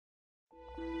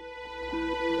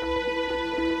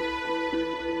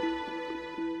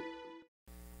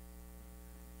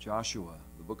Joshua,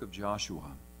 the book of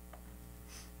Joshua.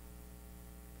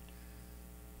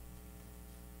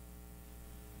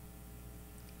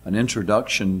 An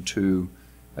introduction to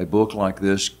a book like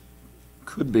this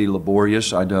could be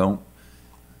laborious. I don't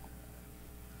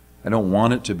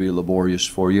want it to be laborious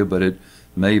for you, but it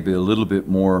may be a little bit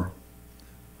more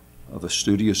of a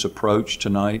studious approach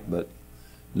tonight. But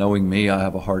knowing me, I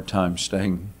have a hard time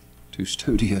staying too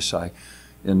studious. I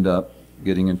end up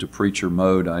getting into preacher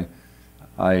mode.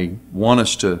 I want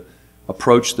us to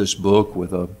approach this book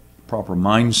with a proper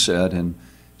mindset, and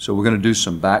so we're going to do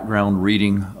some background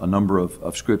reading, a number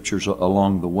of scriptures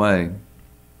along the way.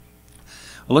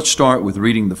 Well, let's start with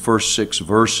reading the first 6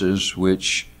 verses,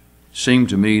 which seem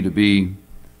to me to be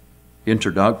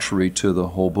introductory to the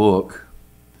whole book.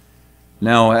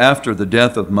 Now, after the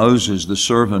death of Moses, the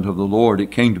servant of the Lord,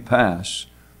 it came to pass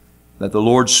that the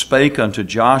Lord spake unto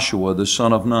Joshua, the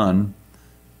son of Nun,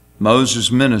 Moses'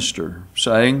 minister,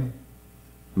 saying,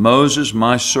 Moses,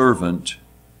 my servant,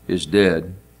 is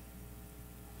dead.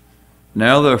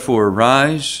 Now therefore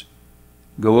arise,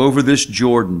 go over this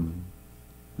Jordan,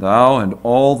 thou and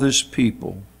all this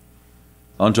people,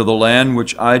 unto the land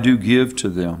which I do give to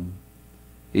them,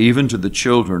 even to the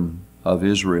children of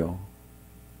Israel.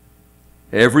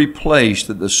 Every place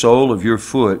that the sole of your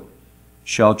foot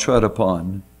shall tread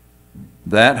upon,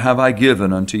 that have I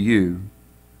given unto you,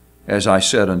 as I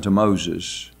said unto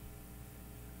Moses.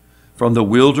 From the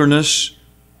wilderness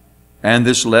and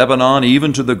this Lebanon,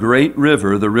 even to the great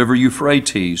river, the river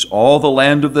Euphrates, all the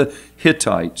land of the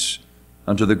Hittites,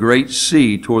 unto the great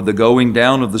sea, toward the going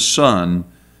down of the sun,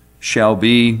 shall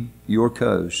be your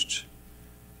coast.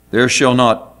 There shall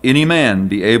not any man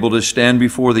be able to stand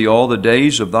before thee all the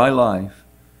days of thy life.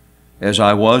 As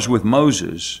I was with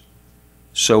Moses,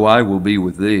 so I will be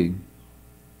with thee.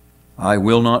 I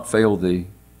will not fail thee,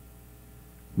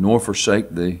 nor forsake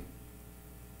thee.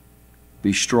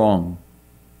 Be strong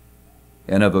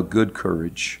and of a good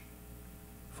courage,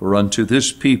 for unto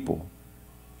this people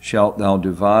shalt thou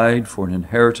divide for an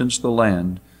inheritance the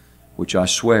land which I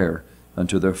swear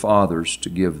unto their fathers to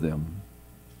give them.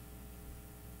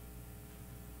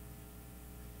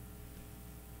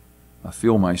 I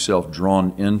feel myself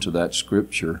drawn into that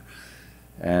scripture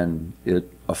and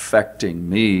it affecting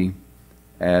me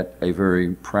at a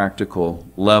very practical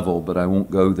level, but I won't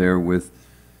go there with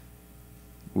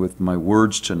my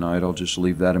words tonight. I'll just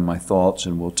leave that in my thoughts,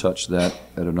 and we'll touch that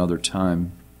at another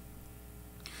time.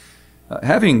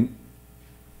 Having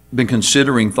been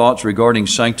considering thoughts regarding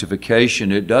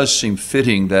sanctification, it does seem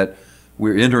fitting that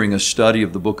we're entering a study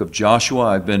of the book of Joshua.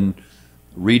 I've been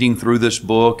reading through this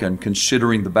book and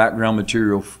considering the background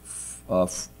material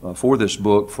for this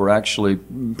book for actually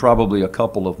probably a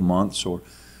couple of months or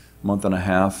month and a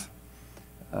half,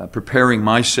 preparing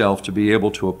myself to be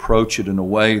able to approach it in a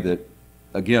way that,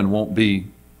 again,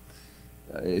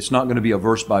 it's not going to be a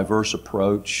verse-by-verse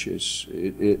approach.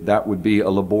 That would be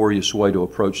a laborious way to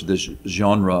approach this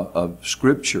genre of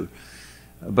Scripture.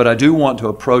 But I do want to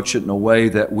approach it in a way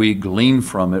that we glean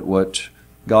from it what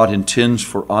God intends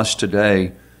for us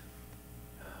today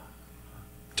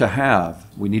to have.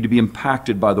 We need to be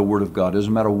impacted by the Word of God. It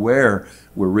doesn't matter where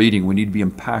we're reading, we need to be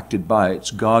impacted by it.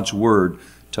 It's God's Word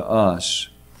to us.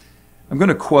 I'm going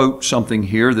to quote something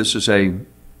here. This is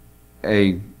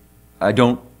I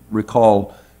don't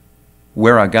recall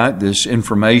where I got this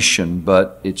information,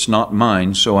 but it's not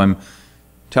mine, so I'm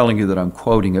telling you that I'm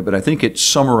quoting it, but I think it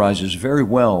summarizes very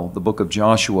well the book of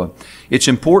Joshua. It's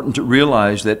important to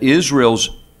realize that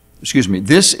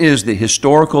this is the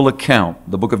historical account,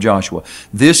 the book of Joshua.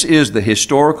 This is the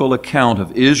historical account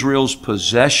of Israel's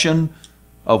possession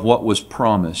of what was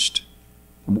promised.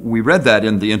 We read that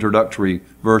in the introductory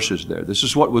verses there. This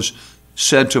is what was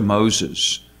said to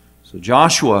Moses. So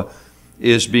Joshua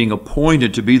is being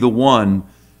appointed to be the one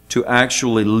to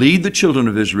actually lead the children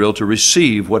of Israel to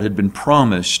receive what had been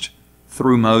promised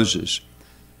through Moses.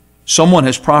 Someone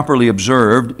has properly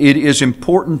observed, it is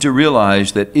important to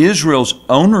realize that Israel's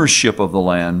ownership of the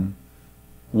land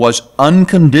was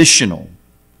unconditional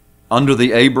under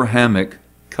the Abrahamic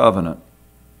covenant.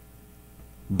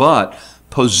 But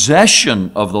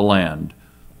possession of the land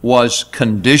was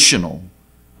conditional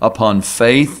upon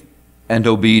faith and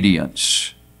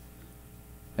obedience.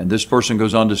 And this person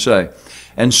goes on to say,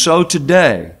 and so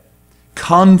today,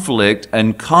 conflict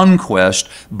and conquest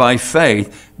by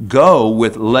faith go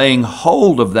with laying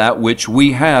hold of that which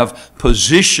we have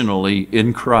positionally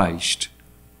in Christ.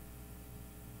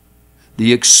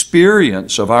 The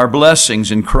experience of our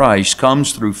blessings in Christ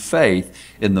comes through faith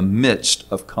in the midst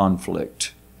of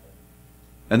conflict.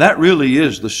 And that really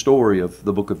is the story of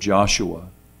the book of Joshua.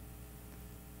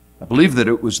 I believe that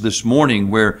it was this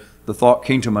morning where the thought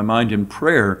came to my mind in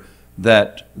prayer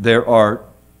that there are,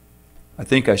 I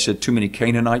think I said, too many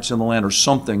Canaanites in the land or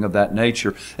something of that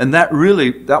nature. And that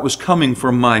was coming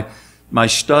from my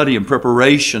study and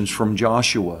preparations from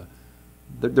Joshua.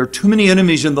 There are too many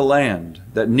enemies in the land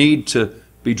that need to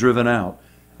be driven out.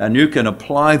 And you can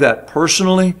apply that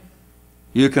personally.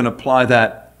 You can apply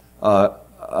that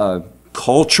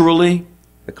culturally,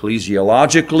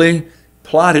 ecclesiologically.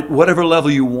 Apply it at whatever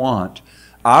level you want.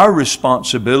 Our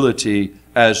responsibility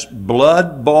as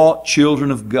blood-bought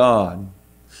children of God,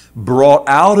 brought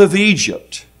out of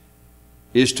Egypt,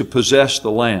 is to possess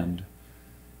the land.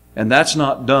 And that's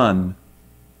not done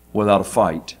without a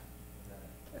fight.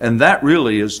 And that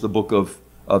really is the book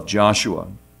of Joshua.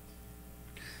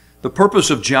 The purpose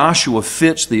of Joshua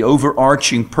fits the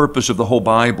overarching purpose of the whole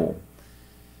Bible.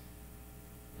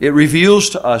 It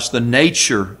reveals to us the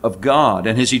nature of God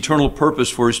and His eternal purpose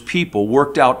for His people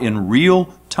worked out in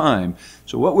real time.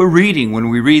 So what we're reading when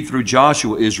we read through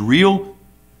Joshua is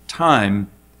real-time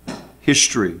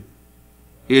history.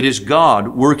 It is God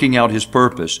working out His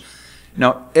purpose.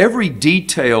 Now, every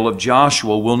detail of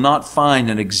Joshua will not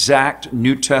find an exact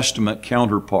New Testament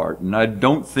counterpart, and I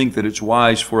don't think that it's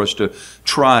wise for us to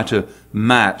try to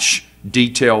match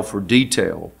detail for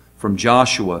detail from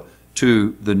Joshua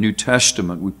to the New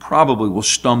Testament. We probably will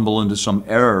stumble into some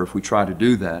error if we try to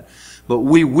do that. But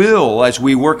we will, as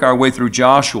we work our way through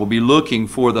Joshua, be looking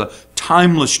for the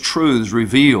timeless truths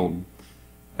revealed,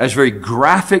 as very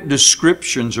graphic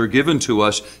descriptions are given to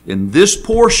us in this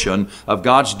portion of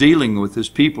God's dealing with His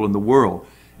people in the world.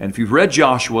 And if you've read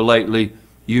Joshua lately,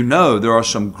 you know there are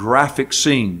some graphic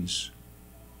scenes.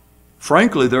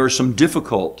 Frankly, there are some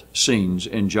difficult scenes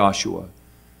in Joshua.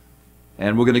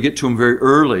 And we're going to get to them very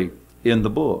early in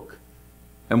the book.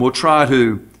 And we'll try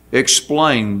to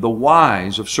explain the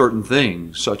whys of certain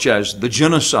things, such as the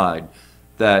genocide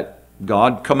that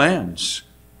God commands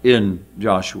in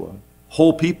Joshua.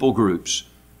 Whole people groups,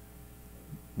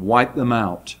 wipe them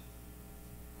out.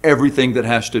 Everything that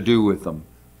has to do with them,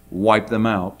 wipe them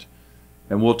out.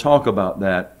 And we'll talk about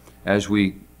that as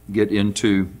we get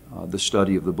into the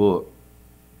study of the book.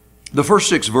 The first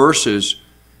 6 verses,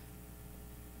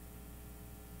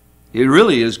 it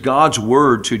really is God's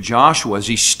word to Joshua as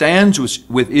he stands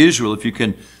with Israel. If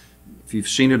you've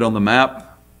seen it on the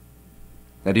map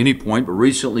at any point, but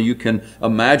recently you can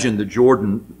imagine the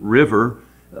Jordan River.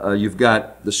 You've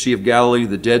got the Sea of Galilee,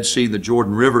 the Dead Sea, the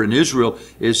Jordan River. And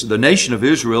the nation of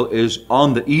Israel is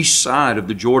on the east side of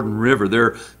the Jordan River.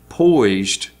 They're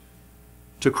poised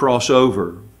to cross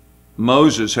over.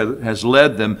 Moses has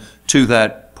led them to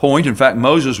that point. In fact,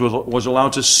 Moses was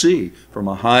allowed to see from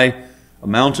a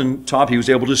mountain top. He was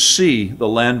able to see the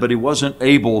land, but he wasn't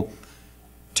able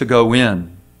to go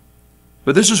in.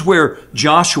 But this is where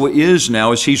Joshua is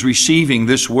now as he's receiving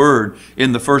this word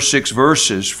in the first 6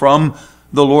 verses from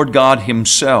the Lord God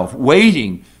Himself,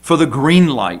 waiting for the green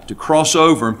light to cross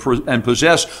over and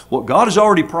possess what God has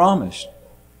already promised.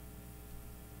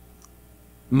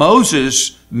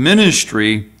 Moses'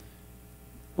 ministry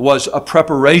was a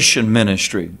preparation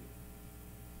ministry.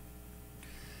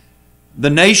 The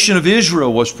nation of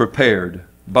Israel was prepared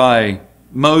by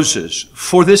Moses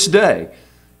for this day,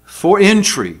 for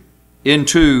entry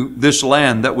into this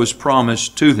land that was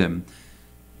promised to them.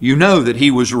 You know that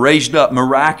he was raised up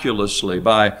miraculously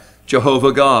by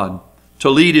Jehovah God to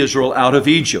lead Israel out of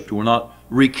Egypt. We'll not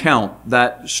recount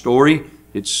that story.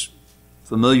 It's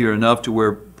familiar enough to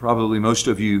where probably most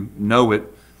of you know it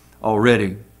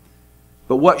already.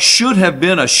 But what should have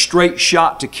been a straight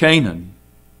shot to Canaan,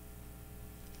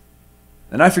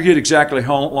 and I forget exactly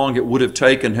how long it would have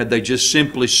taken had they just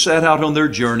simply set out on their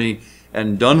journey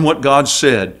and done what God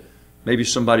said. Maybe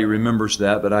somebody remembers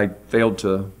that, but I failed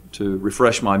to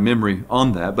refresh my memory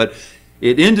on that. But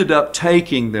it ended up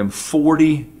taking them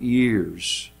 40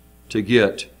 years to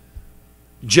get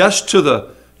just to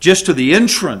the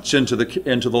entrance into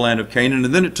the land of Canaan,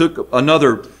 and then it took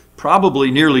another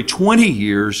probably nearly 20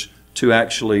 years to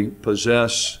actually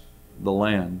possess the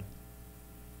land.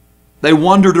 They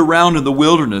wandered around in the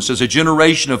wilderness as a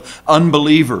generation of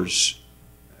unbelievers.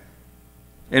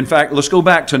 In fact, let's go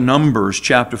back to Numbers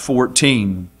chapter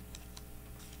 14.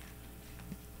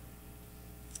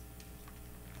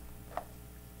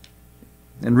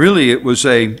 And really it was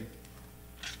a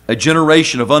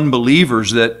generation of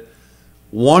unbelievers that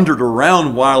wandered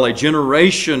around while a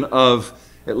generation of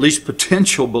at least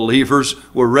potential believers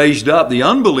were raised up. The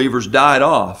unbelievers died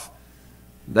off.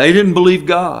 They didn't believe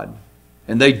God.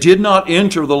 And they did not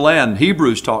enter the land.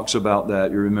 Hebrews talks about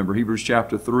that. You remember Hebrews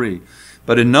chapter 3.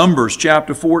 But in Numbers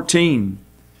chapter 14,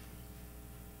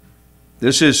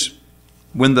 this is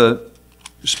when the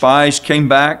spies came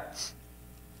back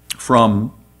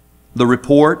from the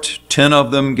report. 10 of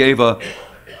them gave a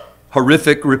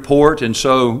horrific report and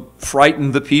so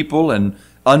frightened the people, and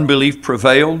unbelief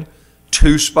prevailed.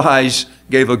 2 spies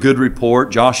gave a good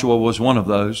report. Joshua was one of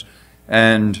those.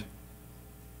 And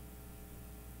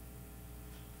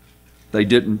they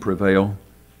didn't prevail.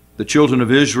 The children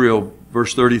of Israel,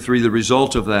 verse 33, the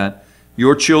result of that,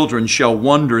 your children shall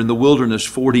wander in the wilderness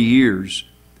 40 years,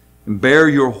 and bear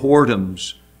your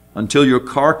whoredoms until your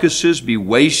carcasses be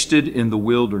wasted in the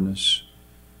wilderness.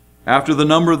 After the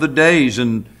number of the days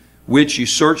in which you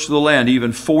search the land,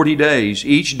 even 40 days,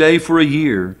 each day for a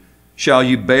year, shall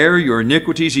you bear your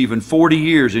iniquities even 40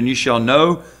 years, and you shall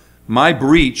know my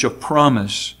breach of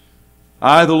promise.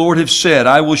 I, the Lord, have said,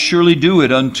 I will surely do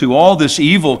it unto all this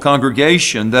evil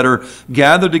congregation that are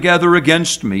gathered together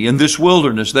against me. In this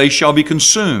wilderness they shall be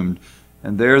consumed,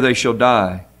 and there they shall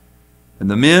die. And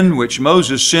the men which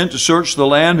Moses sent to search the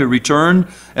land, who returned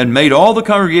and made all the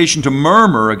congregation to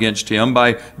murmur against him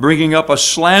by bringing up a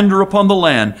slander upon the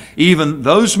land, even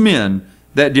those men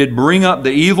that did bring up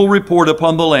the evil report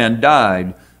upon the land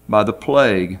died by the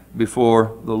plague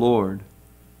before the Lord.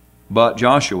 But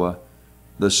Joshua,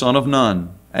 the son of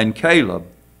Nun, and Caleb,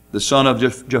 the son of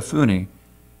Jephunneh,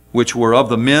 which were of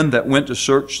the men that went to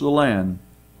search the land,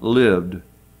 lived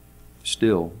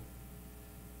still.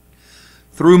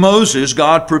 Through Moses,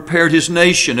 God prepared His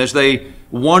nation as they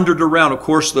wandered around. Of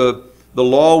course, the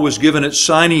law was given at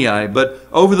Sinai, but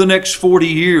over the next 40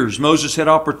 years, Moses had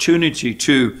opportunity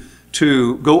to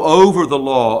go over the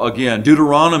law again.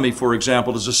 Deuteronomy, for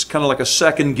example, is kind of like a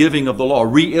second giving of the law,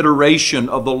 reiteration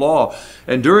of the law.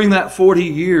 And during that 40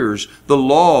 years, the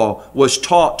law was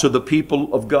taught to the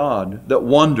people of God that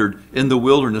wandered in the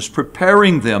wilderness,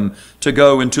 preparing them to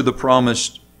go into the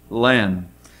promised land.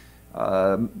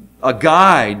 A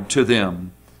guide to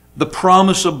them. The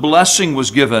promise of blessing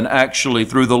was given actually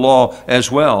through the law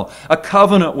as well. A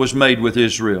covenant was made with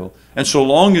Israel. And so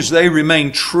long as they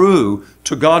remained true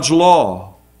to God's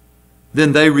law,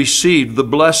 then they received the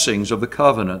blessings of the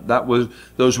covenant.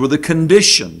 Those were the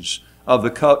conditions of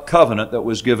the covenant that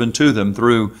was given to them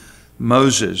through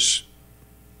Moses.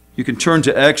 You can turn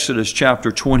to Exodus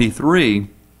chapter 23.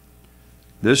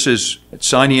 This is at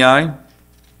Sinai.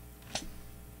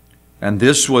 And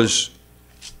this was,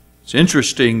 it's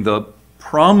interesting, the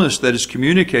promise that is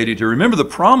communicated here. Remember, the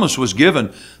promise was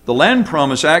given, the land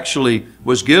promise actually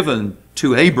was given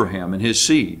to Abraham and his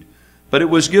seed. But it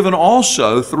was given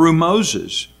also through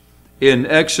Moses in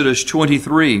Exodus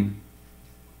 23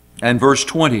 and verse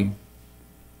 20.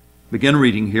 Begin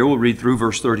reading here. We'll read through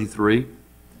verse 33.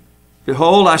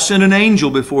 Behold, I send an angel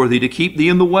before thee to keep thee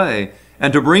in the way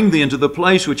and to bring thee into the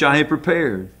place which I have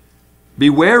prepared.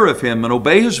 Beware of him and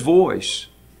obey his voice.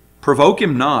 Provoke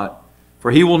him not, for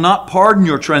he will not pardon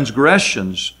your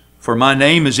transgressions, for my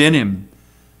name is in him.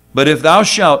 But if thou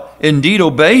shalt indeed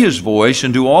obey his voice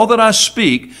and do all that I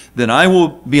speak, then I will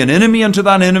be an enemy unto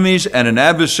thine enemies and an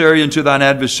adversary unto thine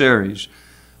adversaries.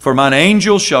 For mine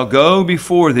angel shall go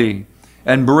before thee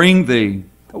and bring thee.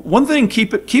 One thing,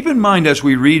 keep in mind as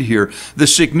we read here, the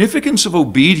significance of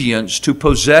obedience to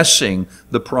possessing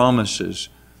the promises.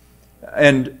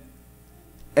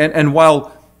 And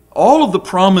while all of the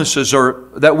promises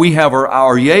that we have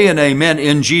are yea and amen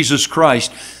in Jesus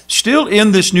Christ, still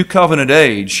in this new covenant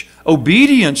age,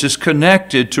 obedience is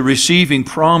connected to receiving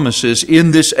promises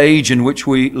in this age in which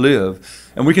we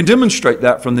live. And we can demonstrate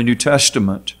that from the New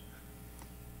Testament.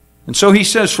 And so he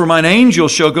says, for mine angel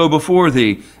shall go before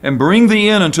thee and bring thee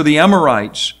in unto the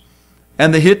Amorites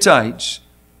and the Hittites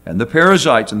and the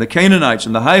Perizzites and the Canaanites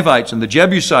and the Hivites and the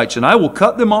Jebusites, and I will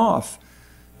cut them off.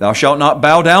 Thou shalt not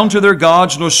bow down to their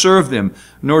gods, nor serve them,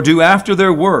 nor do after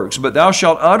their works, but thou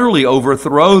shalt utterly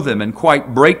overthrow them and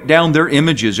quite break down their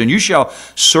images. And you shall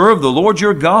serve the Lord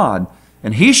your God,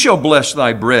 and He shall bless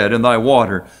thy bread and thy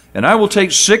water, and I will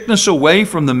take sickness away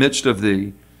from the midst of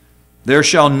thee. There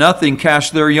shall nothing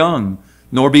cast their young,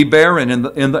 nor be barren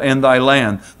in thy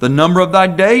land. The number of thy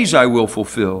days I will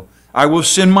fulfill. I will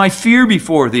send my fear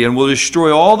before thee, and will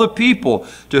destroy all the people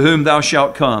to whom thou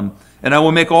shalt come. And I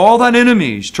will make all thine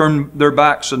enemies turn their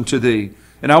backs unto thee.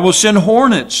 And I will send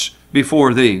hornets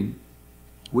before thee,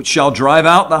 which shall drive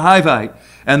out the Hivite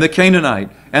and the Canaanite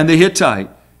and the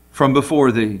Hittite from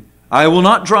before thee. I will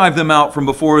not drive them out from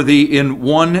before thee in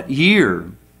 1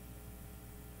 year.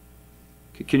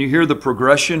 Can you hear the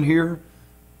progression here?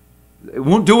 It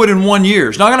won't do it in 1 year.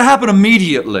 It's not going to happen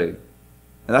immediately. And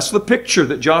that's the picture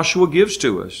that Joshua gives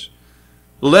to us.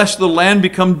 Lest the land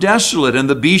become desolate and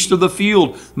the beasts of the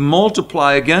field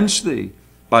multiply against thee.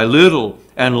 By little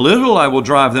and little I will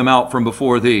drive them out from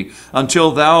before thee, until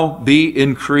thou be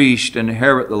increased and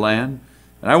inherit the land.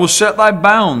 And I will set thy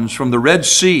bounds from the Red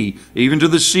Sea, even to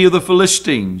the sea of the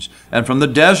Philistines, and from the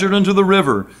desert unto the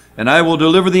river. And I will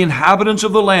deliver the inhabitants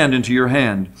of the land into your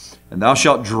hand, and thou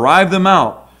shalt drive them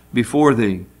out before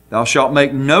thee. Thou shalt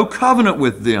make no covenant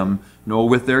with them, nor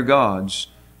with their gods.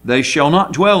 They shall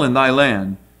not dwell in thy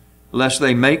land, lest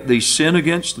they make thee sin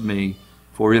against me.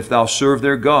 For if thou serve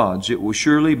their gods, it will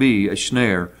surely be a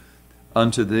snare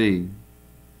unto thee.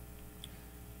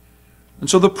 And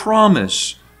so the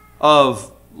promise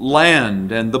of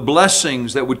land and the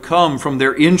blessings that would come from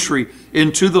their entry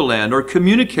into the land are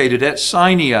communicated at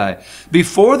Sinai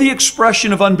before the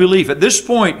expression of unbelief. At this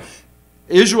point,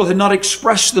 Israel had not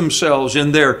expressed themselves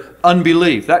in their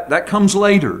unbelief. That comes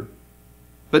later.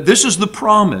 But this is the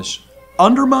promise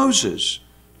under Moses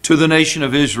to the nation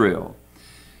of Israel.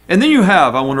 And then you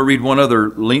have, I want to read one other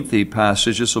lengthy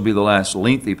passage. This will be the last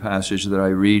lengthy passage that I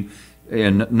read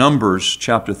in Numbers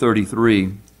chapter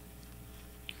 33.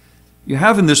 You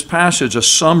have in this passage a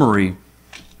summary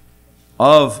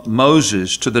of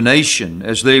Moses to the nation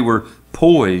as they were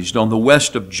poised on the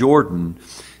west of Jordan.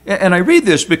 And I read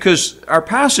this because our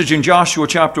passage in Joshua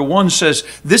chapter 1 says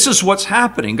this is what's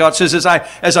happening. God says,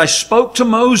 as I spoke to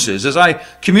Moses, as I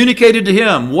communicated to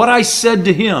him what I said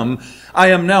to him, I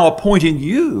am now appointing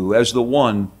you as the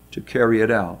one to carry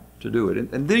it out, to do it.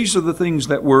 And these are the things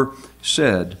that were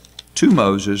said to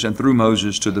Moses and through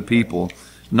Moses to the people.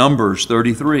 Numbers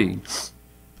 33,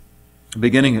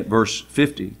 beginning at verse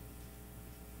 50.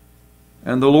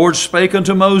 And the Lord spake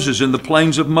unto Moses in the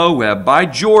plains of Moab by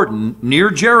Jordan near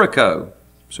Jericho.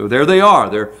 So there they are.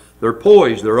 They're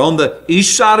poised. They're on the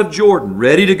east side of Jordan,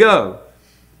 ready to go.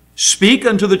 Speak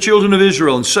unto the children of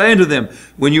Israel and say unto them,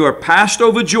 when you are passed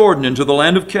over Jordan into the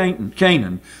land of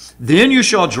Canaan, then you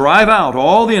shall drive out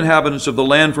all the inhabitants of the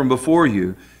land from before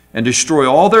you, and destroy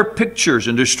all their pictures,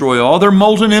 and destroy all their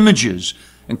molten images,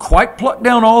 and quite pluck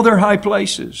down all their high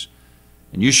places.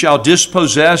 And you shall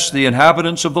dispossess the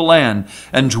inhabitants of the land,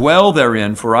 and dwell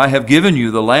therein, for I have given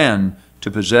you the land to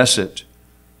possess it.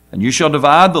 And you shall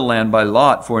divide the land by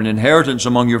lot for an inheritance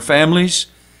among your families,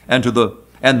 and to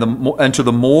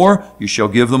the more you shall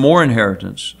give the more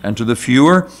inheritance, and to the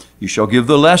fewer you shall give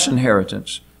the less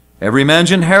inheritance. Every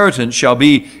man's inheritance shall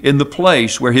be in the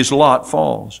place where his lot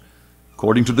falls.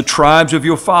 According to the tribes of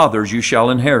your fathers you shall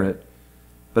inherit.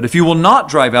 But if you will not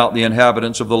drive out the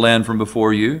inhabitants of the land from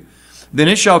before you, then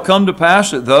it shall come to pass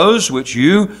that those which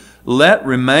you let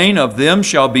remain of them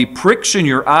shall be pricks in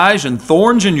your eyes and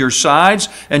thorns in your sides,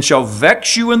 and shall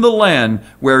vex you in the land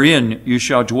wherein you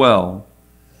shall dwell.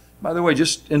 By the way,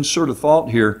 just insert a thought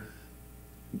here.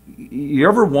 You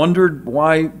ever wondered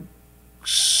why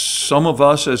some of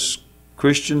us as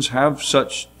Christians have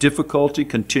such difficulty,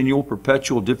 continual,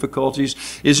 perpetual difficulties?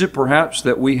 Is it perhaps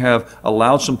that we have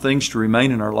allowed some things to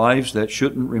remain in our lives that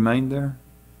shouldn't remain there?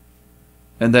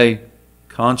 And they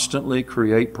constantly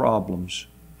create problems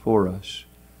for us.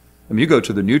 I mean, you go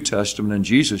to the New Testament and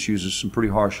Jesus uses some pretty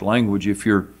harsh language. If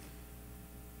your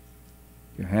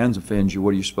hands offend you,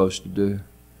 what are you supposed to do?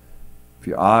 If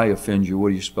your eye offends you, what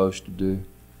are you supposed to do?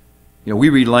 You know, we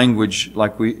read language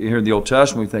like we hear in the Old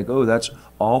Testament, we think, oh, that's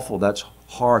awful, that's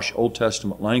harsh Old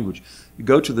Testament language. You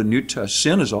go to the New Testament,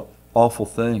 sin is an awful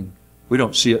thing. We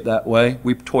don't see it that way.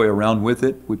 We toy around with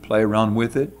it. We play around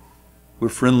with it. We're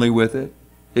friendly with it.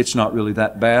 It's not really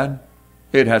that bad.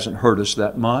 It hasn't hurt us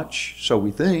that much, so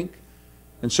we think.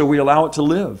 And so we allow it to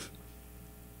live.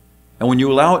 And when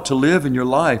you allow it to live in your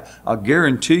life, I'll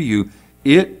guarantee you,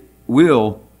 it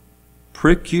will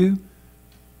prick you.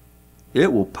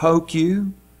 It will poke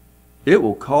you. It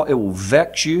will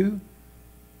vex you.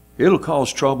 It'll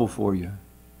cause trouble for you.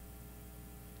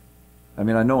 I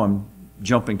mean, I know I'm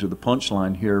jumping to the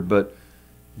punchline here, but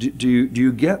do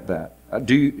you get that?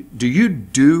 Do you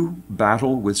do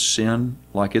battle with sin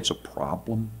like it's a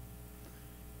problem?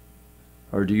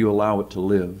 Or do you allow it to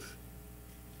live?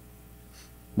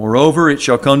 Moreover, it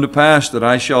shall come to pass that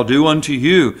I shall do unto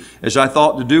you as I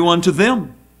thought to do unto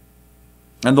them.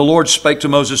 And the Lord spake to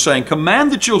Moses, saying,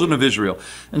 command the children of Israel,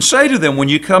 and say to them, when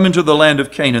you come into the land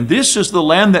of Canaan, this is the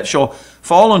land that shall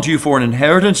fall unto you for an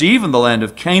inheritance, even the land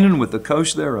of Canaan with the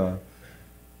coast thereof.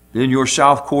 Then your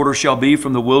south quarter shall be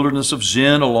from the wilderness of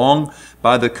Zin along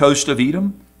by the coast of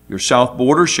Edom. Your south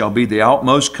border shall be the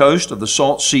outmost coast of the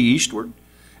salt sea eastward.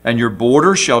 And your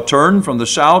border shall turn from the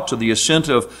south to the ascent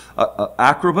of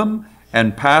Akrabim,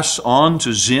 and pass on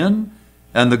to Zin.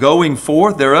 And the going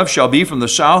forth thereof shall be from the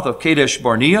south of Kadesh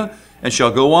Barnea, and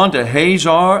shall go on to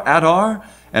Hazar Adar,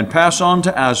 and pass on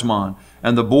to Asmon.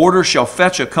 And the border shall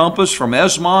fetch a compass from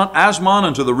Asmon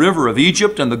unto the river of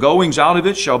Egypt, and the goings out of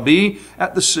it shall be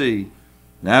at the sea.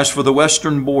 And as for the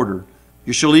western border,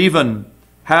 you shall even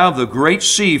have the great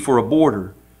sea for a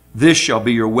border. This shall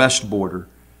be your west border.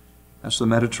 That's the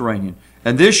Mediterranean.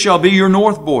 And this shall be your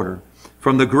north border.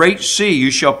 From the great sea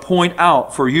you shall point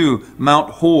out for you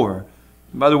Mount Hor.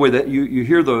 By the way, that you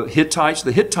hear the Hittites.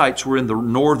 The Hittites were in the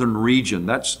northern region.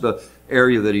 That's the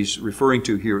area that he's referring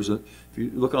to here. If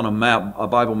you look on a map, a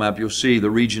Bible map, you'll see the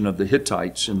region of the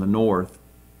Hittites in the north.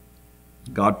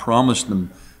 God promised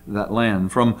them that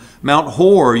land. From Mount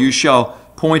Hor you shall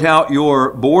point out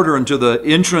your border unto the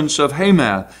entrance of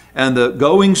Hamath, and the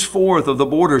goings forth of the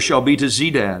border shall be to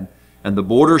Zedad. And the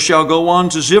border shall go on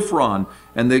to Ziphron,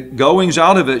 and the goings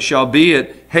out of it shall be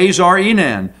at Hazar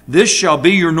Enan. This shall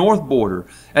be your north border.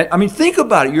 I mean, think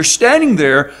about it. You're standing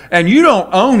there, and you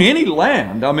don't own any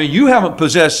land. I mean, you haven't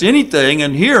possessed anything.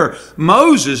 And here,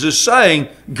 Moses is saying,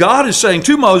 God is saying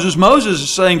to Moses, Moses is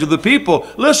saying to the people,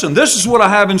 listen, this is what I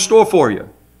have in store for you.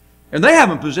 And they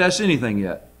haven't possessed anything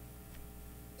yet.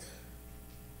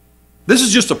 This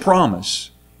is just a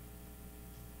promise.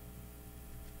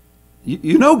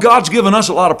 You know God's given us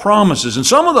a lot of promises, and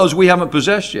some of those we haven't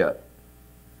possessed yet.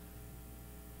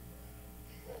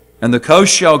 And the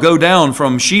coast shall go down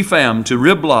from Shepham to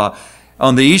Riblah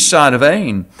on the east side of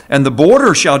Ain, and the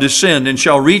border shall descend and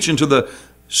shall reach into the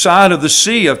side of the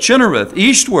sea of Chinnereth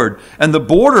eastward, and the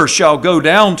border shall go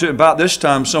down to about this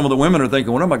time. Some of the women are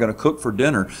thinking, what am I going to cook for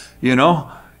dinner? You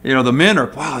know, the men are,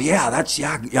 wow, yeah,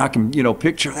 I can,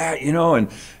 picture that,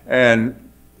 and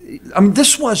I mean,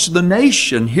 this was the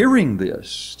nation hearing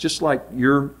this, just like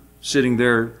you're sitting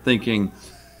there thinking,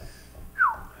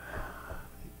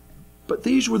 but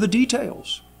these were the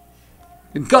details.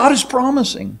 And God is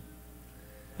promising.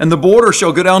 And the border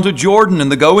shall go down to Jordan, and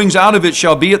the goings out of it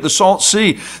shall be at the salt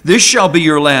sea. This shall be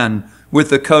your land with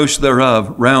the coast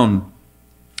thereof round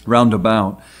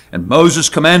about. And Moses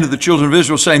commanded the children of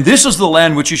Israel, saying, this is the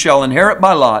land which you shall inherit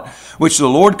by lot, which the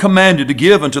Lord commanded to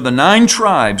give unto the 9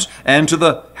 tribes and to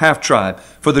the half-tribe.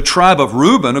 For the tribe of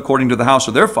Reuben, according to the house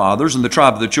of their fathers, and the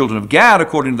tribe of the children of Gad,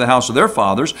 according to the house of their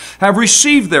fathers, have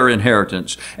received their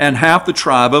inheritance. And half the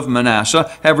tribe of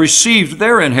Manasseh have received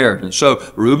their inheritance.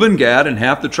 So Reuben, Gad, and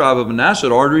half the tribe of Manasseh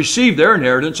had already received their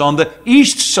inheritance on the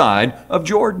east side of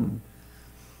Jordan.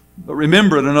 But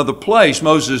remember, in another place,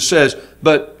 Moses says,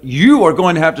 but you are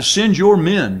going to have to send your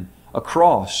men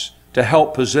across to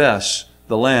help possess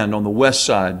the land on the west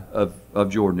side of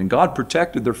Jordan. And God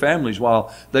protected their families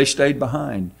while they stayed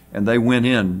behind and they went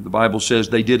in. The Bible says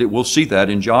they did it. We'll see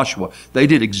that in Joshua. They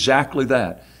did exactly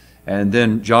that. And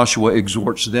then Joshua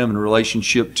exhorts them in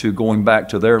relationship to going back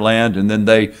to their land. And then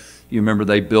you remember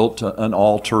they built an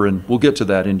altar, and we'll get to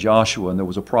that in Joshua, and there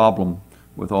was a problem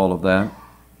with all of that.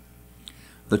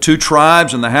 The 2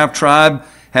 tribes and the half-tribe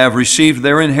have received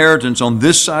their inheritance on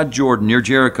this side Jordan, near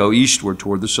Jericho, eastward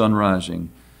toward the sun rising.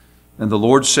 And the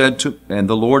Lord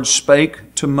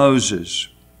spake to Moses,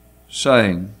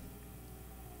 saying,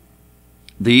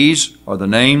 these are the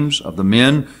names of the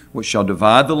men which shall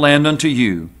divide the land unto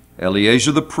you,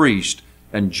 Eleazar the priest,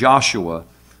 and Joshua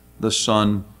the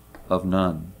son of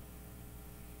Nun.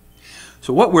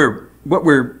 So what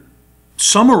we're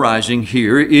summarizing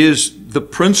here is the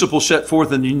principle set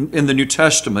forth in the New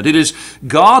Testament. It is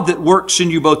God that works in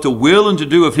you both to will and to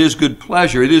do of His good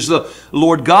pleasure. It is the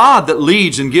Lord God that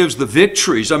leads and gives the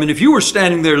victories. I mean, if you were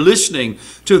standing there listening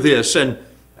to this, and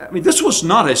I mean, this was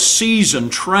not a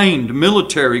seasoned, trained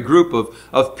military group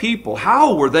of people.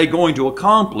 How were they going to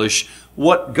accomplish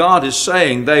what God is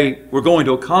saying they were going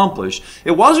to accomplish?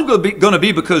 It wasn't going to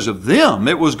be because of them.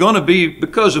 It was going to be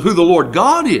because of who the Lord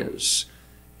God is.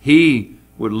 He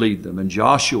would lead them, and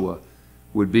Joshua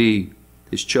would be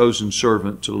His chosen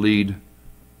servant to lead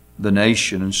the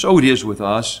nation. And so it is with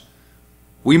us.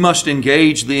 We must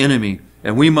engage the enemy,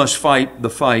 and we must fight the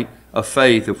fight of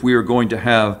faith if we are going to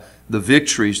have the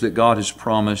victories that God has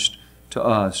promised to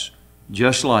us,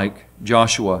 just like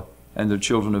Joshua and the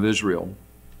children of Israel.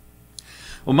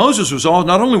 Well,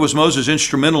 not only was Moses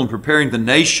instrumental in preparing the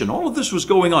nation, all of this was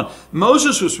going on.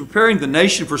 Moses was preparing the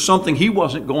nation for something he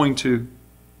wasn't going to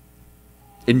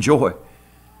enjoy.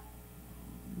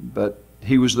 But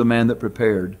he was the man that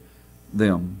prepared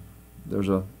them. There's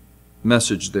a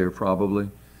message there probably.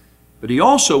 But he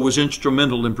also was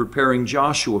instrumental in preparing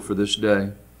Joshua for this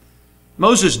day.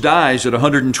 Moses dies at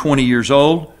 120 years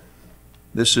old.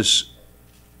 This is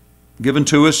given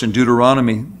to us in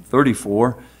Deuteronomy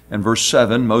 34 and verse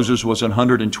 7. Moses was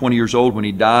 120 years old when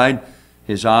he died.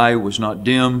 His eye was not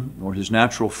dim, nor his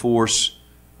natural force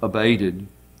abated.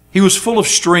 He was full of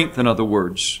strength, in other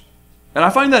words. And I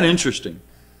find that interesting.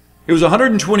 He was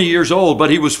 120 years old, but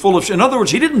he was full of... In other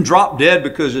words, he didn't drop dead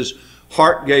because his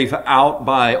heart gave out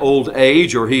by old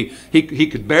age, or he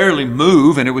could barely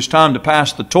move and it was time to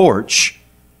pass the torch.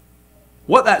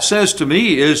 What that says to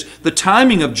me is the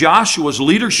timing of Joshua's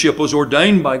leadership was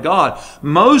ordained by God.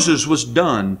 Moses was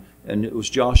done, and it was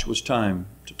Joshua's time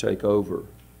to take over.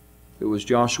 It was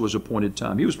Joshua's appointed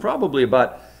time. He was probably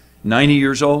about 90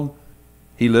 years old.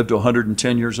 He lived to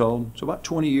 110 years old. So about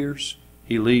 20 years,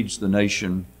 he leads the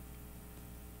nation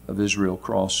of Israel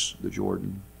across the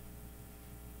Jordan.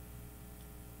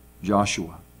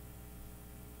 Joshua.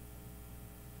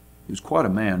 He was quite a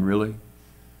man, really.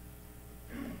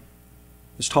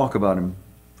 Let's talk about him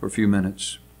for a few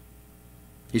minutes.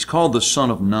 He's called the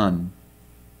son of Nun,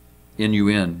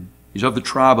 N-U-N. He's of the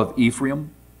tribe of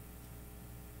Ephraim.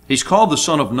 He's called the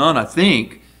son of Nun, I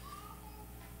think,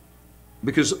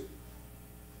 because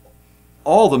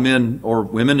all the men or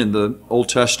women in the Old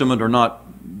Testament are not,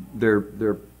 their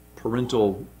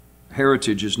parental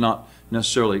heritage is not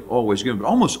necessarily always given, but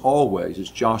almost always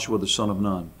it's Joshua the son of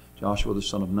Nun. Joshua the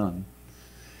son of Nun.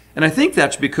 And I think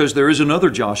that's because there is another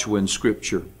Joshua in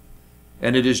Scripture,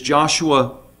 and it is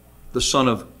Joshua the son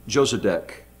of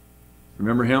Josedek.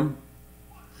 Remember him?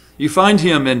 You find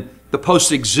him in the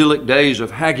post-exilic days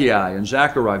of Haggai and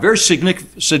Zechariah. Very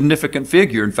significant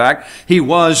figure. In fact, he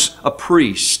was a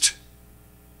priest,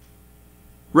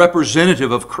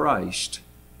 representative of Christ.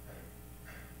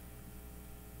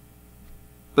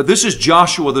 But this is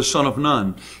Joshua the son of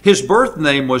Nun. His birth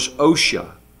name was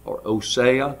Osha, or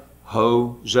Osea,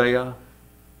 Hosea.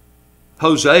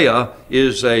 Hosea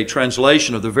is a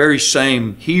translation of the very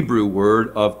same Hebrew word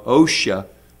of Osha,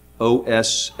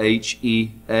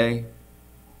 O-S-H-E-A.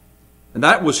 And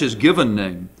that was his given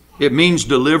name. It means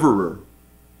deliverer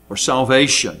or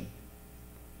salvation.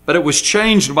 But it was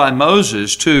changed by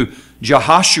Moses to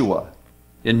Jehoshua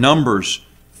in Numbers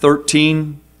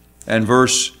 13 and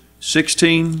verse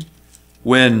 16.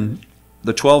 When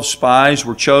the 12 spies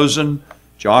were chosen,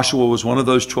 Joshua was one of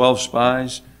those 12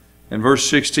 spies. And verse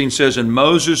 16 says, and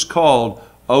Moses called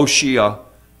Oshea,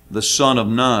 the son of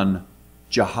Nun,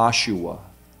 Jehoshua.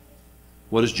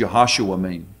 What does Jehoshua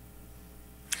mean?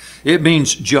 It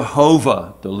means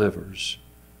Jehovah delivers.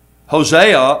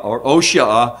 Hosea, or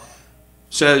Oshea,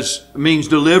 means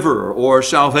deliverer or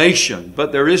salvation.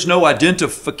 But there is no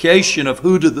identification of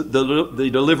who the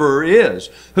deliverer is,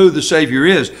 who the Savior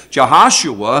is.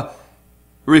 Jehoshua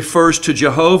refers to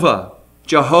Jehovah.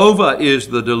 Jehovah is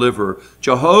the deliverer.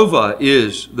 Jehovah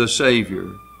is the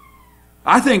Savior.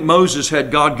 I think Moses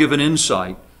had God-given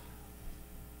insight.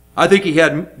 I think he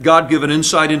had God-given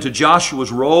insight into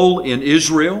Joshua's role in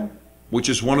Israel, which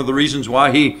is one of the reasons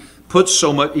why he puts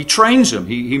so much, he trains him,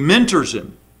 he mentors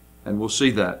him, and we'll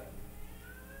see that.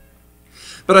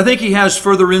 But I think he has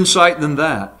further insight than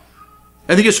that.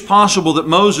 I think it's possible that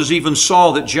Moses even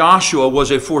saw that Joshua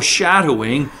was a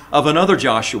foreshadowing of another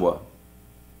Joshua.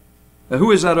 Now,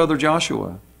 who is that other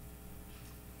Joshua?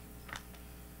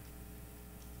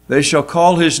 They shall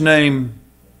call his name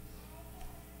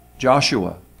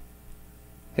Joshua,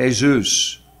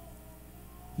 Jesus,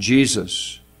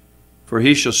 Jesus, for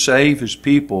he shall save his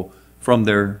people from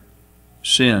their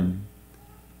sin.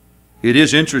 It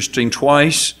is interesting,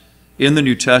 twice in the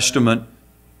New Testament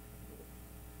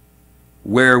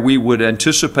where we would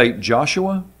anticipate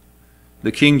Joshua,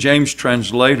 the King James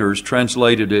translators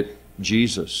translated it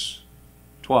Jesus.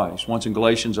 Twice. Once in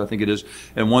Galatians, I think it is,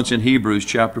 and once in Hebrews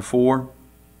chapter 4.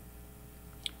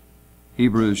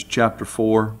 Hebrews chapter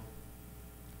 4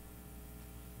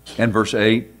 and verse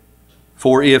 8.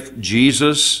 For if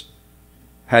Jesus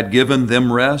had given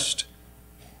them rest,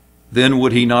 then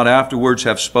would he not afterwards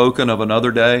have spoken of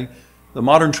another day? The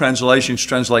modern translations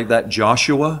translate that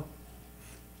Joshua,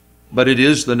 but it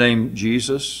is the name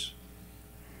Jesus,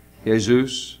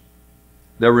 Jesus.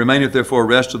 There remaineth therefore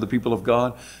rest of the people of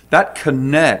God. That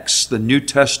connects the New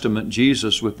Testament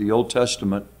Jesus with the Old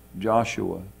Testament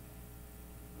Joshua,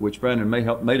 which Brandon may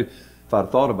help. If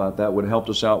I'd thought about that, would have helped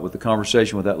us out with the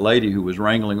conversation with that lady who was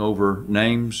wrangling over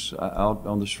names out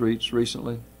on the streets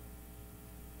recently.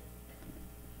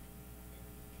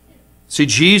 See,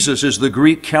 Jesus is the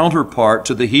Greek counterpart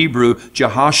to the Hebrew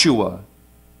Jehoshua.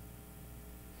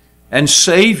 And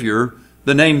Savior,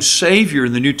 the name Savior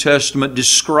in the New Testament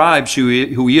describes who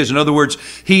he is. In other words,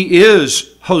 he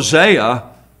is Hosea,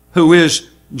 who is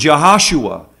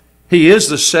Jehoshua. He is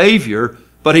the Savior,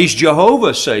 but he's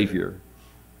Jehovah's Savior.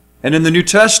 And in the New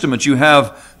Testament, you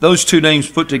have those two names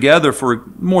put together for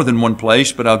more than one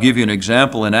place, but I'll give you an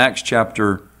example in Acts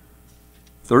chapter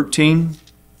 13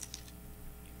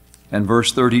 and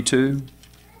verse 32.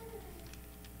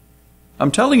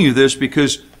 I'm telling you this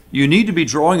because you need to be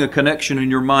drawing a connection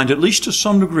in your mind, at least to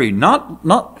some degree. Not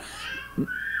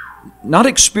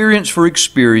experience for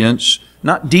experience,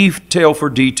 not detail for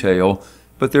detail,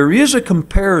 But there is a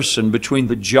comparison between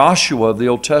the Joshua of the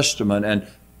Old Testament and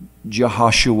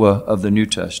Jehoshua of the New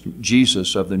Testament,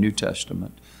 Jesus of the New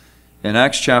Testament. In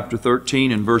Acts chapter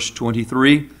 13 and verse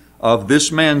 23, of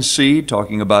this man's seed,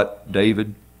 talking about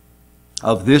David,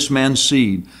 of this man's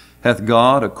seed hath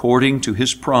God, according to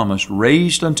His promise,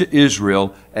 raised unto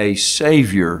Israel a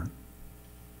Savior,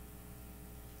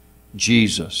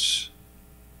 Jesus.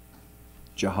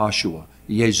 Jehoshua.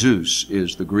 Jesus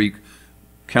is the Greek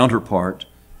counterpart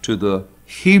to the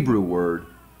Hebrew word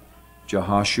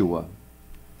Jehoshua.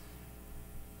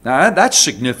 Now that's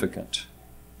significant.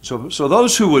 So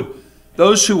those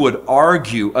who would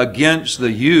argue against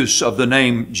the use of the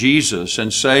name Jesus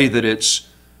and say that it's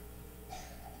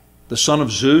the son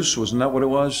of Zeus, wasn't that what it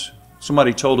was?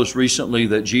 Somebody told us recently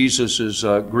that Jesus is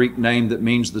a Greek name that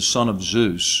means the son of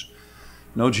Zeus.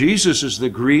 No, Jesus is the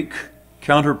Greek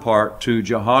counterpart to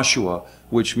Jehoshua,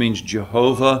 which means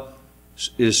Jehovah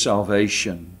is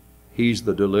salvation. He's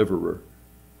the deliverer.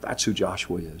 That's who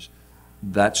Joshua is.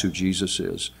 That's who Jesus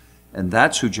is. And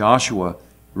that's who Joshua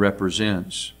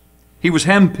represents. He was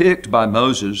handpicked by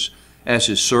Moses as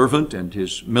his servant and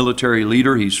his military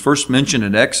leader. He's first mentioned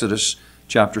in Exodus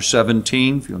chapter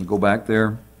 17, if you want to go back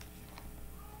there.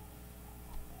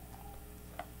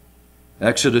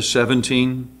 Exodus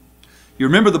 17. You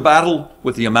remember the battle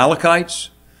with the Amalekites?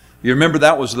 You remember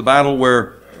that was the battle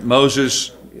where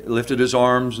Moses lifted his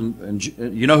arms and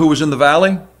you know who was in the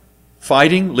valley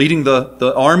fighting, leading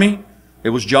the army? It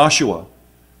was Joshua.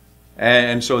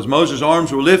 And so as Moses'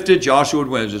 arms were lifted, Joshua would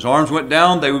win. As his arms went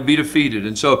down, they would be defeated.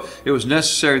 And so it was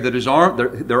necessary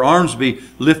that their arms be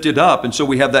lifted up. And so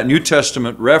we have that New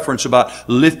Testament reference about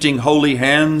lifting holy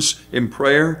hands in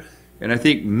prayer. And I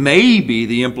think maybe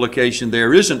the implication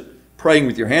there isn't praying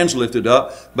with your hands lifted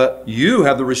up, but you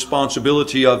have the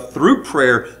responsibility of, through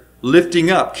prayer, lifting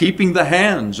up, keeping the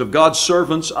hands of God's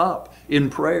servants up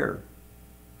in prayer.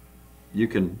 You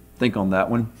can think on that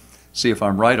one. See if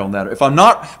I'm right on that. If I'm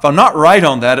not right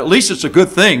on that, at least it's a good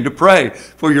thing to pray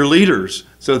for your leaders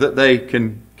so that they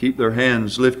can keep their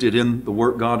hands lifted in the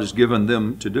work God has given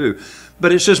them to do.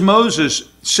 But it says Moses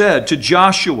said to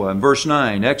Joshua in verse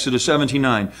 9, Exodus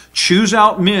 17:9, choose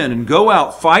out men and go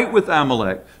out, fight with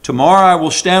Amalek. Tomorrow I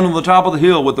will stand on the top of the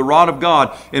hill with the rod of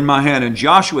God in my hand. And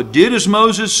Joshua did as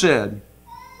Moses said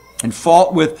and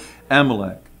fought with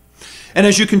Amalek. And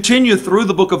as you continue through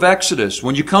the book of Exodus,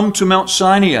 when you come to Mount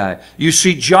Sinai, you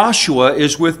see Joshua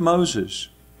is with Moses.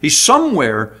 He's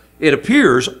somewhere, it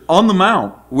appears, on the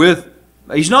mount with,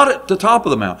 he's not at the top of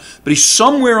the mount, but he's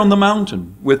somewhere on the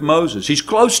mountain with Moses. He's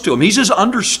close to him. He's his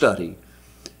understudy.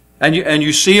 And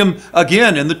you see him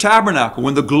again in the tabernacle.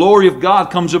 When the glory of God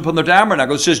comes upon the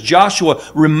tabernacle, it says Joshua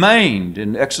remained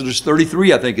in Exodus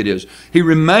 33, I think it is. He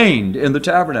remained in the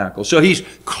tabernacle. So he's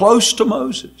close to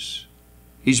Moses.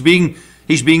 He's being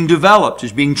developed.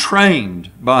 He's being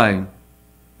trained by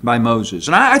Moses.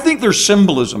 And I think there's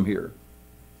symbolism here.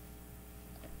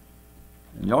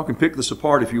 And y'all can pick this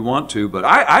apart if you want to, but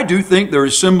I do think there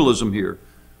is symbolism here.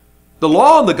 The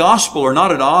law and the gospel are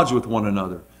not at odds with one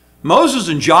another. Moses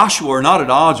and Joshua are not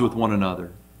at odds with one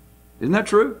another. Isn't that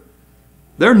true?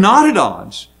 They're not at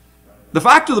odds. The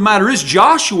fact of the matter is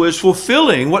Joshua is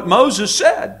fulfilling what Moses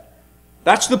said.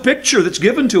 That's the picture that's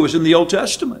given to us in the Old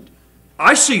Testament.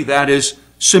 I see that as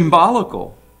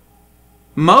symbolical.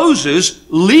 Moses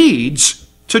leads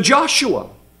to Joshua.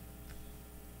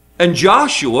 And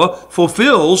Joshua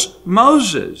fulfills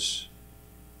Moses.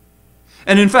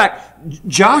 And in fact,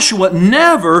 Joshua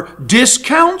never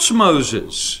discounts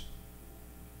Moses.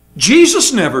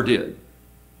 Jesus never did.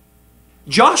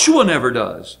 Joshua never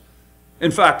does. In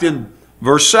fact, in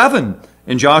verse 7,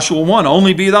 in Joshua 1,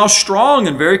 only be thou strong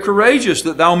and very courageous,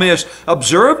 that thou mayest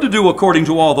observe to do according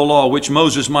to all the law which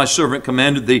Moses my servant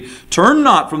commanded thee. Turn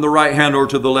not from the right hand or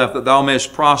to the left, that thou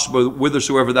mayest prosper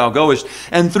whithersoever thou goest.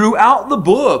 And throughout the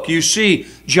book, you see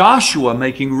Joshua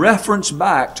making reference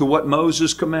back to what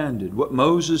Moses commanded, what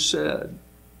Moses said.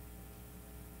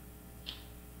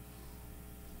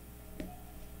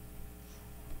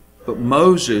 But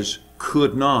Moses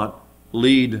could not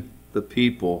lead the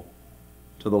people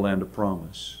to the land of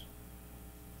promise.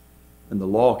 And the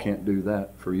law can't do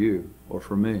that for you or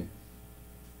for me.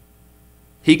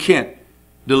 He can't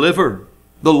deliver.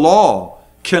 The law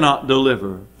cannot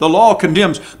deliver. The law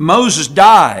condemns. Moses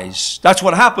dies. That's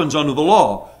what happens under the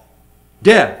law.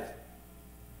 Death.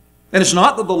 And it's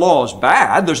not that the law is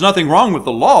bad. There's nothing wrong with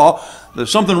the law.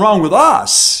 There's something wrong with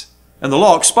us. And the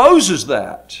law exposes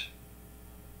that.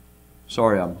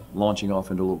 Sorry, I'm launching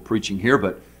off into a little preaching here,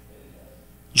 but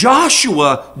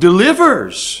Joshua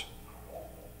delivers.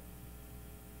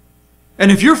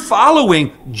 And if you're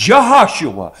following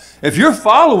Jehoshua, if you're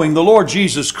following the Lord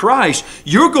Jesus Christ,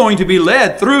 you're going to be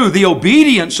led through the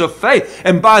obedience of faith.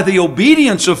 And by the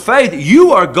obedience of faith,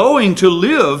 you are going to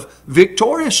live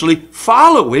victoriously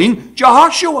following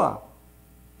Jehoshua.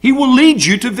 He will lead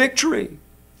you to victory.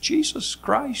 Jesus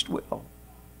Christ will.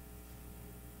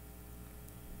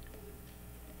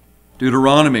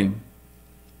 Deuteronomy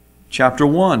chapter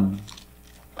 1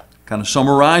 kind of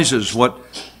summarizes what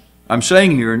I'm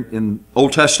saying here in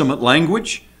Old Testament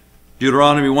language.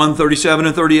 Deuteronomy 1:37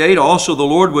 and 38. Also the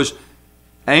Lord was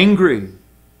angry,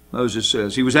 Moses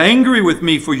says. He was angry with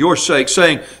me for your sake,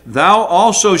 saying, Thou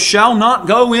also shalt not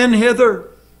go in hither.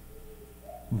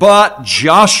 But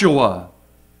Joshua,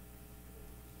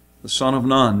 the son of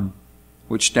Nun,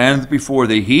 which standeth before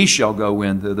thee, he shall go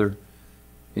in thither.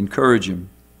 Encourage him,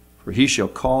 for he shall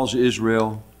cause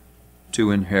Israel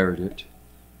to inherit it.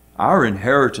 Our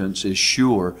inheritance is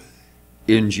sure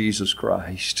in Jesus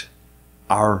Christ,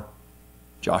 our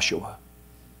Joshua.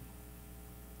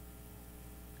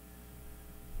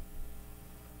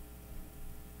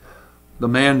 The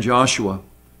man Joshua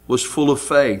was full of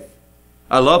faith.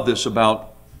 I love this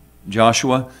about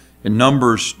Joshua. In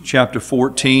Numbers chapter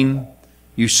 14,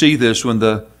 you see this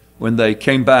when they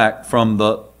came back from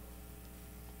the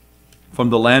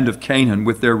land of Canaan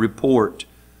with their report,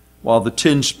 while the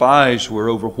 10 spies were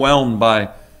overwhelmed by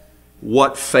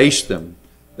what faced them.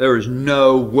 There is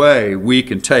no way we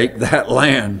can take that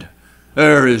land.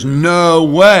 There is no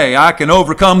way I can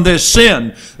overcome this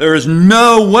sin. There is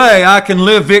no way I can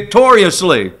live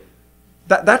victoriously.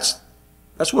 That's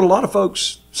what a lot of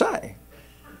folks say.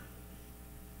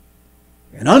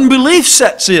 And unbelief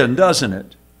sets in, doesn't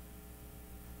it?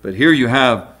 But here you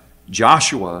have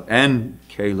Joshua and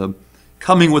Caleb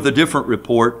coming with a different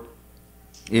report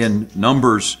in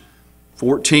Numbers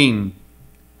 14,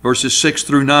 verses 6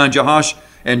 through 9.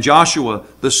 And Joshua,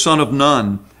 the son of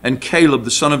Nun, and Caleb, the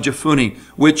son of Jephunneh,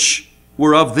 which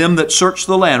were of them that searched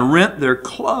the land, rent their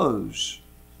clothes.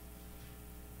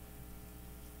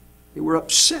 They were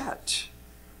upset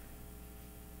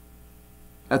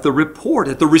at the report,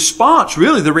 at the response,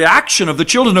 really the reaction of the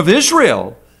children of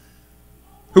Israel,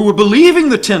 who were believing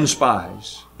the 10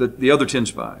 spies, the other 10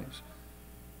 spies.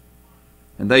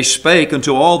 And they spake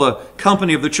unto all the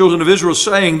company of the children of Israel,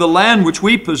 saying, The land which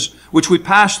we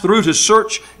passed through to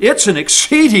search, it's an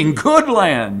exceeding good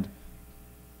land.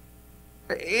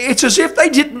 It's as if they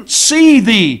didn't see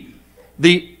the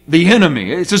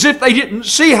enemy. It's as if they didn't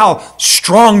see how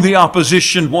strong the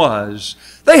opposition was.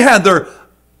 They had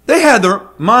their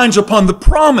minds upon the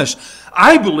promise.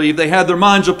 I believe they had their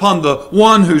minds upon the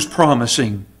one who's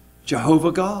promising,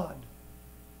 Jehovah God.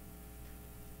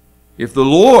 If the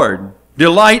Lord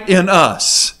delight in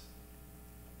us,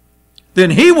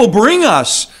 then He will bring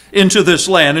us into this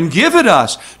land and give it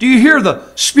us. Do you hear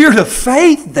the spirit of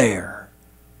faith there?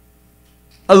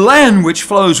 A land which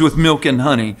flows with milk and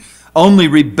honey. Only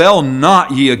rebel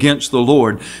not ye against the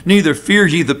Lord, neither fear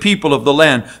ye the people of the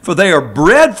land, for they are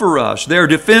bread for us. Their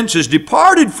defense is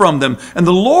departed from them, and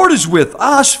the Lord is with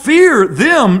us. Fear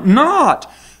them not.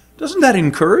 Doesn't that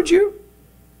encourage you?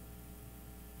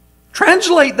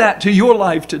 Translate that to your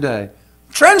life today.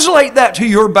 Translate that to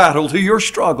your battle, to your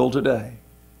struggle today.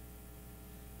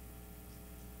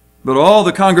 But all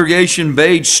the congregation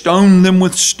bade stone them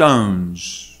with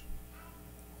stones.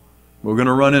 We're going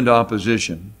to run into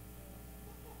opposition,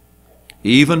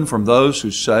 even from those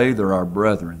who say they're our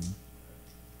brethren.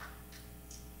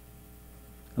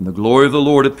 And the glory of the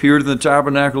Lord appeared in the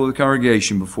tabernacle of the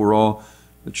congregation before all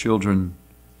the children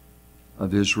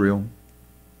of Israel.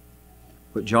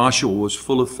 But Joshua was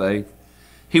full of faith.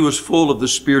 He was full of the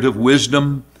spirit of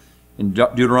wisdom. In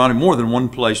Deuteronomy, more than one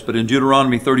place, but in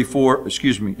Deuteronomy 34,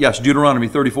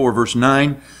 verse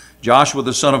 9, Joshua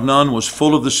the son of Nun was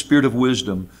full of the spirit of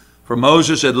wisdom. For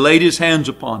Moses had laid his hands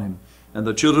upon him, and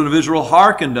the children of Israel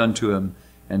hearkened unto him,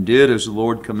 and did as the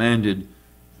Lord commanded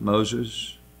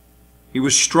Moses. He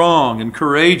was strong and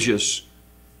courageous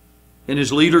in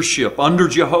his leadership under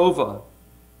Jehovah.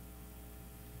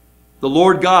 The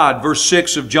Lord God, verse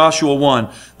 6 of Joshua 1,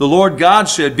 the Lord God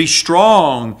said, Be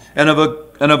strong and of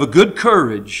a good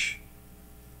courage.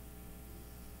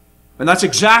 And that's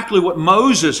exactly what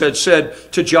Moses had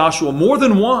said to Joshua more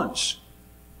than once.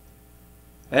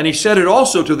 And he said it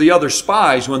also to the other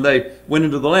spies when they went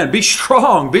into the land. Be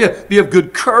strong, be of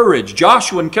good courage.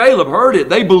 Joshua and Caleb heard it.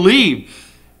 They believed.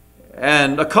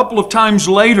 And a couple of times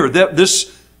later,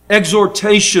 this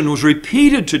exhortation was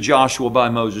repeated to Joshua by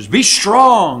Moses. Be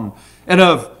strong and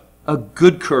of a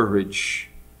good courage.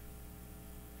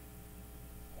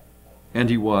 And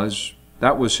he was.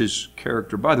 That was his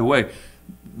character. By the way,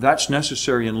 that's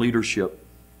necessary in leadership.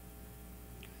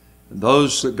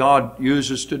 Those that God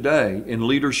uses today in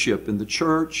leadership in the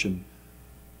church and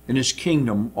in His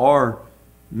kingdom are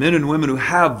men and women who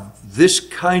have this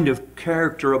kind of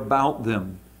character about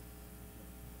them.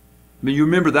 I mean, you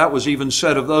remember that was even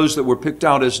said of those that were picked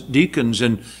out as deacons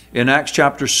in Acts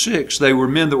chapter 6. They were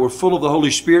men that were full of the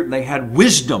Holy Spirit and they had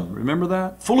wisdom. Remember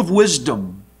that? Full of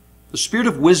wisdom. The Spirit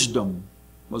of wisdom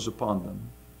was upon them.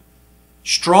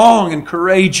 Strong and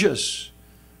courageous.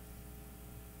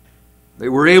 They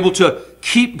were able to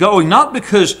keep going, not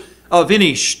because of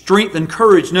any strength and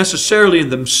courage necessarily in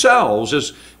themselves,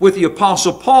 as with the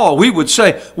Apostle Paul, we would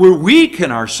say we're weak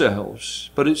in ourselves,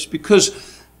 but it's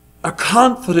because our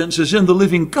confidence is in the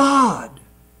living God.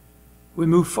 We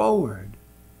move forward.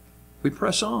 We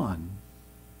press on.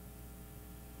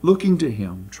 Looking to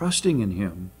Him, trusting in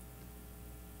Him.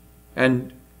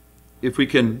 And if we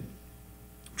can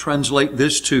translate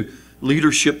this to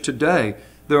leadership today,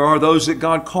 there are those that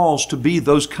God calls to be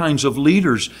those kinds of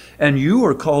leaders, and you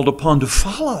are called upon to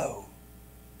follow,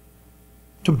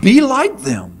 to be like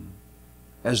them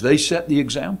as they set the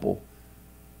example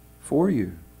for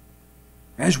you.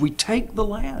 As we take the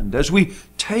land, as we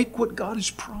take what God has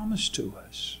promised to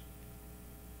us.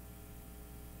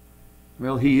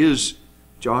 Well,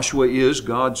 Joshua is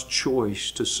God's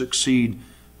choice to succeed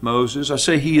Moses. I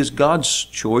say he is God's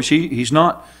choice. He's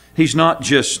not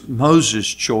just Moses'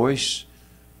 choice.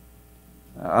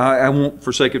 I won't,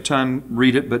 for sake of time,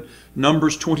 read it, but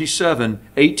Numbers 27,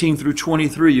 18 through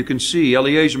 23, you can see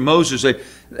Eleazar, Moses,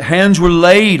 hands were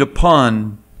laid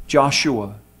upon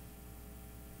Joshua.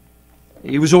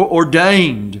 He was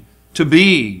ordained to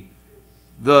be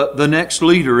the next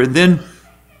leader. And then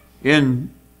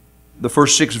in the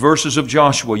first 6 verses of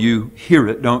Joshua, you hear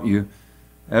it, don't you?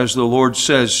 As the Lord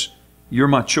says, "You're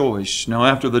my choice." Now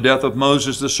after the death of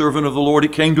Moses, the servant of the Lord,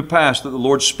 it came to pass that the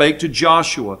Lord spake to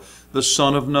Joshua, the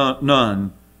son of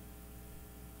Nun.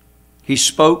 He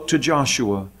spoke to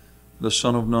Joshua, the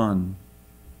son of Nun,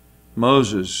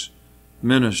 Moses'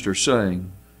 minister,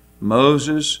 saying,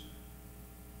 Moses,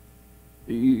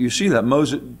 you see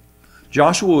that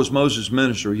Joshua was Moses'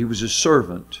 minister. He was his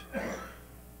servant.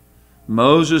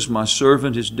 Moses, my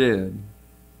servant, is dead.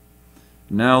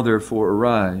 Now therefore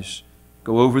arise,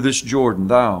 go over this Jordan,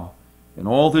 thou and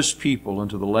all this people,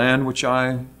 into the land which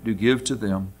I do give to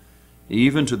them,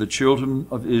 even to the children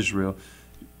of Israel.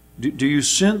 Do you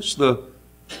sense the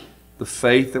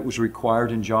faith that was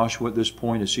required in Joshua at this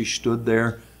point as he stood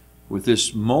there with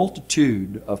this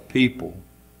multitude of people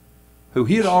who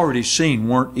he had already seen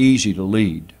weren't easy to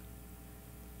lead?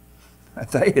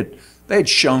 They had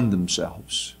shown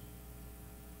themselves.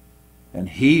 And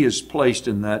he is placed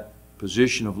in that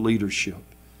position of leadership.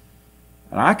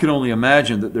 And I can only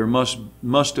imagine that there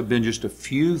must have been just a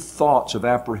few thoughts of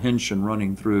apprehension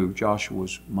running through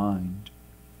Joshua's mind.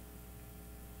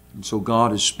 And so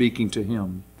God is speaking to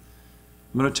him.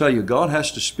 I'm going to tell you, God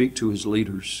has to speak to His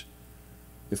leaders.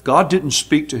 If God didn't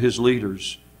speak to His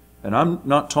leaders, and I'm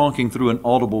not talking through an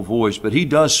audible voice, but He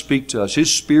does speak to us.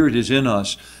 His Spirit is in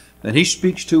us, and He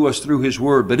speaks to us through His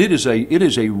Word. But it is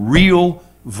a real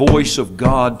voice of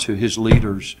God to His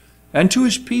leaders and to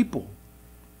His people.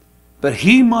 But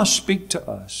He must speak to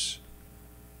us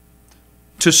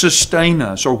to sustain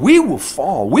us, or we will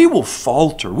fall, we will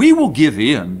falter, we will give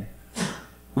in.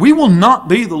 We will not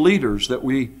be the leaders that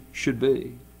we should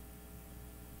be.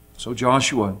 So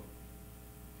Joshua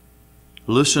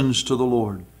listens to the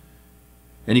Lord,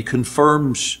 and he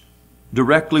confirms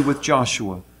directly with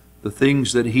Joshua the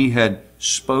things that he had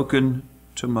spoken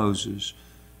to Moses.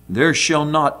 There shall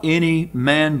not any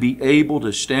man be able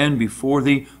to stand before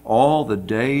thee all the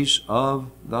days of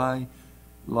thy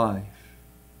life.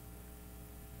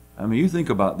 I mean, you think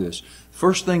about this.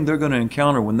 First thing they're going to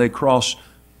encounter when they cross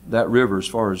that river, as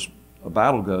far as a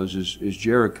battle goes, is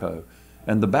Jericho.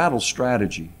 And the battle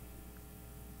strategy,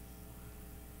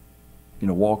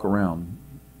 walk around.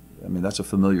 I mean, that's a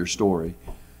familiar story.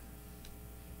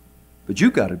 But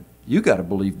you got to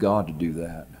believe God to do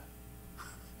that.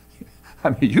 I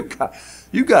mean, you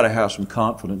got to have some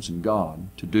confidence in God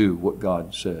to do what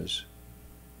God says.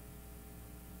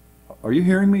 Are you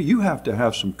hearing me? You have to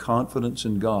have some confidence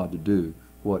in God to do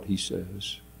what He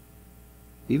says.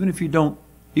 Even if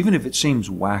it seems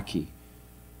wacky.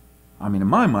 I mean, in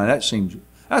my mind,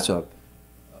 that's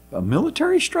a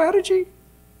military strategy?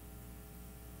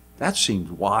 That seems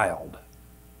wild.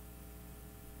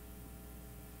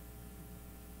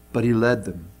 But he led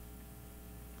them,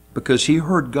 because he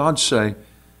heard God say,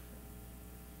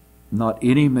 not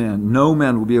any man, no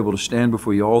man will be able to stand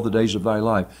before you all the days of thy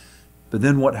life. But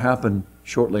then what happened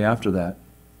shortly after that?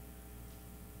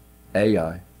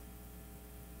 Ai.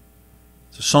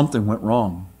 So something went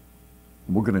wrong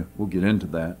We'll get into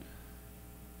that.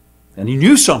 And he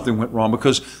knew something went wrong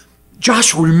because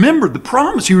Joshua remembered the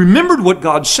promise. He remembered what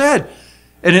God said.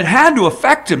 And it had to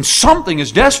affect him. Something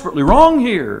is desperately wrong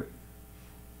here.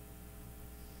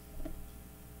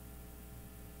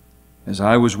 As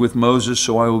I was with Moses,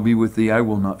 so I will be with thee. I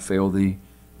will not fail thee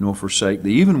nor forsake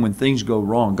thee. Even when things go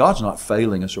wrong, God's not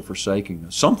failing us or forsaking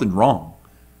us. Something's wrong.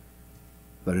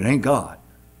 But it ain't God.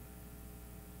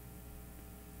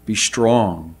 Be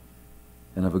strong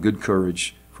and of a good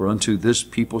courage. For unto this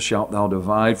people shalt thou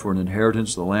divide for an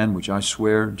inheritance the land which I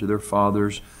swear to their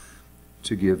fathers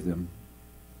to give them.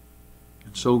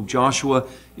 And so Joshua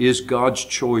is God's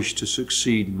choice to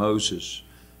succeed Moses.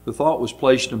 The thought was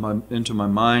placed into my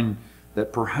mind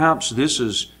that perhaps this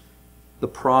is the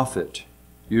prophet.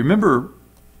 You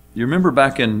remember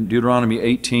back in Deuteronomy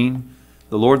 18,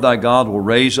 the Lord thy God will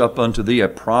raise up unto thee a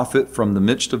prophet from the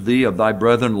midst of thee, of thy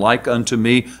brethren, like unto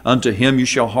me. Unto him you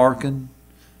shall hearken.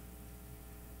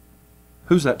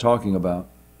 Who's that talking about?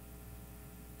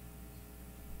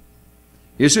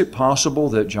 Is it possible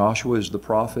that Joshua is the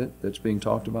prophet that's being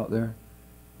talked about there?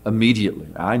 Immediately.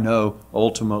 I know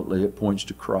ultimately it points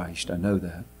to Christ. I know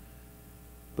that.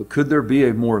 But could there be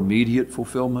a more immediate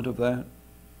fulfillment of that?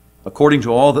 According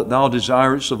to all that thou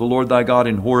desirest of the Lord thy God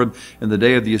in Horeb in the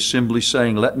day of the assembly,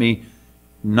 saying, let me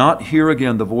not hear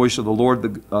again the voice of the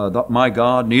Lord my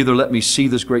God, neither let me see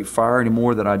this great fire any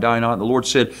more, that I die not. And the Lord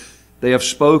said, they have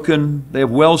spoken, they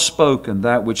have well spoken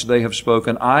that which they have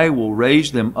spoken. I will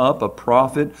raise them up a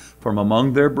prophet from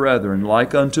among their brethren,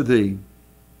 like unto thee,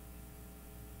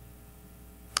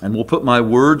 and will put my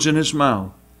words in his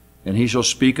mouth, and he shall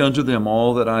speak unto them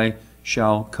all that I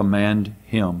shall command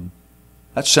him.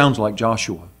 That sounds like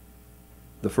Joshua,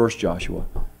 the first Joshua.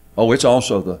 Oh, it's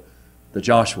also the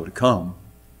Joshua to come,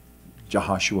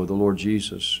 Jehoshua, the Lord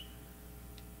Jesus.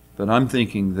 But I'm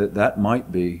thinking that that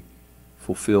might be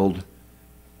fulfilled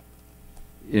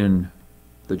in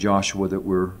the Joshua that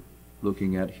we're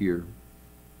looking at here.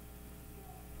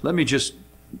 Let me just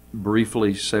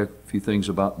briefly say a few things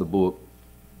about the book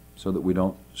so that we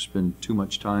don't spend too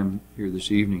much time here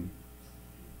this evening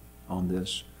on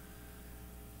this.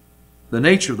 The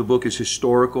nature of the book is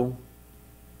historical,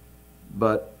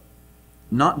 but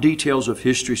not details of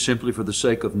history simply for the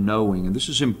sake of knowing. And this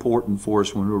is important for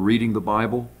us when we're reading the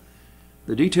Bible.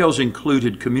 The details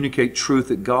included communicate truth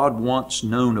that God wants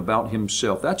known about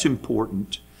Himself. That's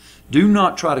important. Do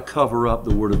not try to cover up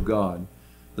the Word of God.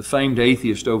 The famed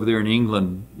atheist over there in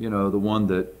England, the one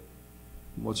that,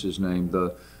 what's his name?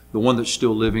 The one that's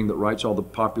still living, that writes all the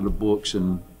popular books,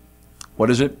 and what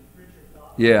is it?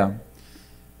 Yeah.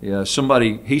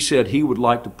 Somebody, he said he would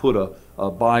like to put a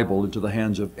Bible into the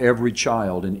hands of every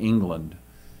child in England.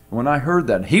 And when I heard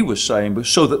that, he was saying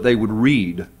so that they would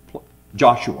read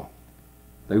Joshua.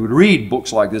 They would read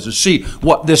books like this and see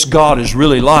what this God is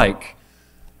really like.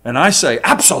 And I say,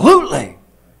 absolutely.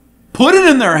 Put it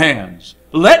in their hands.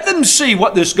 Let them see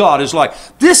what this God is like.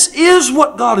 This is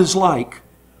what God is like.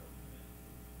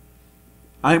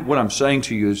 What I'm saying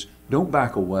to you is, don't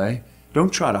back away.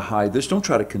 Don't try to hide this. Don't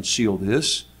try to conceal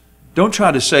this. Don't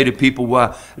try to say to people,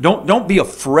 well, don't be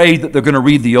afraid that they're going to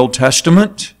read the Old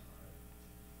Testament.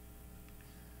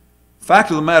 Fact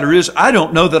of the matter is, I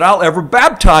don't know that I'll ever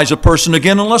baptize a person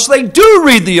again unless they do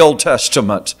read the Old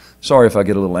Testament. Sorry if I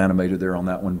get a little animated there on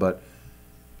that one, but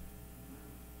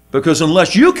because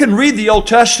unless you can read the Old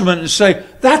Testament and say,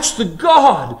 that's the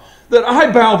God that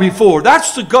I bow before,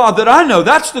 that's the God that I know,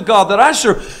 that's the God that I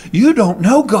serve, you don't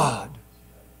know God.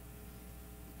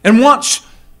 And once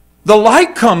the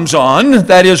light comes on,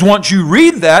 that is, once you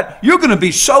read that, you're going to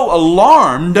be so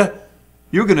alarmed,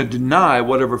 you're going to deny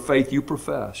whatever faith you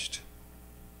professed.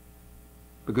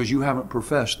 Because you haven't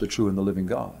professed the true and the living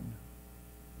God.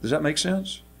 Does that make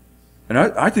sense? And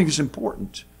I think it's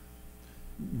important.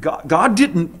 God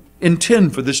didn't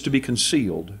intend for this to be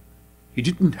concealed. He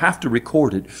didn't have to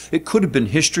record it. It could have been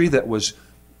history that was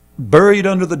buried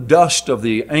under the dust of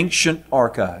the ancient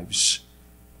archives.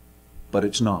 But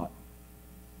it's not.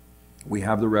 We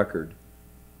have the record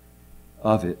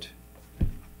of it.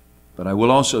 But I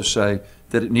will also say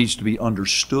that it needs to be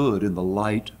understood in the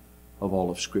light of all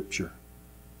of Scripture.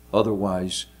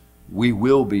 Otherwise, we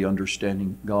will be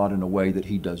understanding God in a way that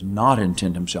He does not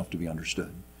intend Himself to be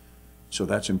understood. So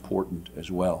that's important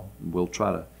as well. We'll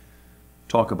try to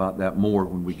talk about that more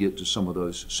when we get to some of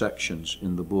those sections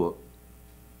in the book.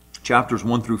 Chapters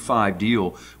 1 through 5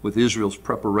 deal with Israel's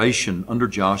preparation under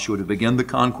Joshua to begin the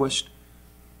conquest.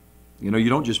 You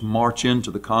don't just march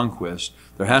into the conquest.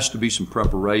 There has to be some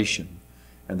preparation.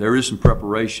 And there is some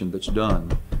preparation that's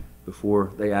done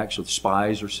before they actually,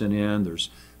 spies are sent in. There's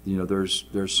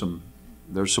some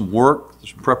There's some work,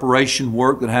 some preparation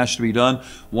work that has to be done.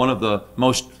 One of the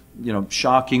most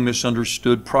shocking,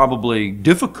 misunderstood, probably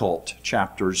difficult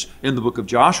chapters in the book of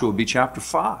Joshua would be chapter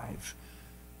 5.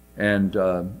 And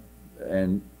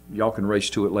y'all can race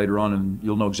to it later on and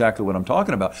you'll know exactly what I'm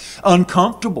talking about.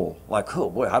 Uncomfortable. Like, oh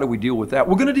boy, how do we deal with that?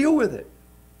 We're going to deal with it.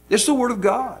 It's the Word of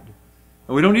God.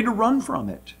 And we don't need to run from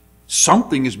it.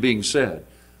 Something is being said.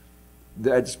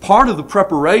 That's part of the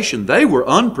preparation. They were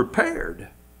unprepared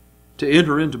to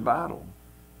enter into battle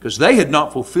because they had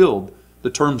not fulfilled the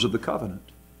terms of the covenant.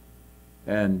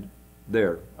 And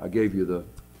there, I gave you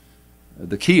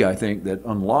the key, I think, that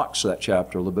unlocks that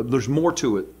chapter a little bit. But there's more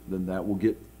to it than that.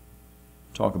 We'll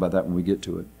talk about that when we get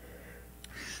to it.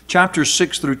 Chapters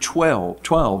 6 through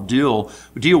 12 deal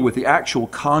with the actual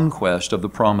conquest of the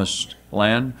promised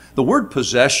land. The word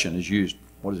possession is used,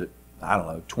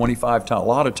 25 times, a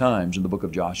lot of times in the book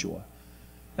of Joshua.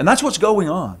 And that's what's going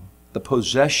on, the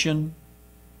possession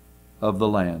of the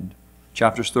land.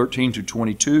 Chapters 13 to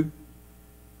 22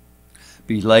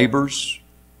 belabors.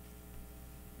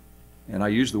 And I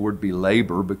use the word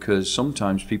belabor because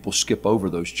sometimes people skip over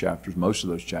those chapters, most of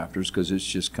those chapters, because it's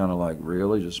just kind of like,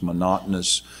 really, just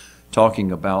monotonous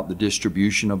talking about the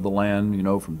distribution of the land,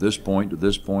 from this point to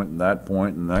this point and that,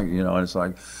 and and it's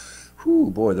like, whew,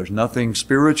 boy, there's nothing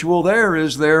spiritual there,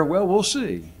 is there? Well, we'll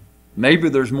see. Maybe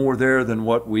there's more there than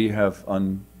what we have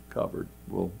uncovered.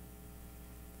 We'll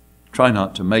try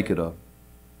not to make it a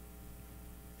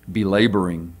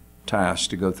belaboring task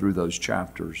to go through those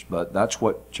chapters, but that's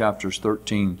what chapters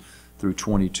 13 through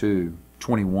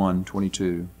 21,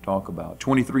 22 talk about.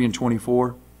 23 and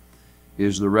 24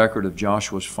 is the record of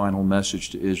Joshua's final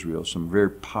message to Israel. Some very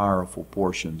powerful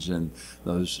portions in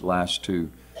those last two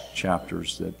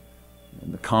chapters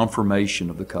and the confirmation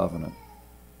of the covenant.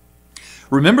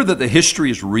 Remember that the history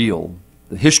is real.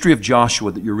 The history of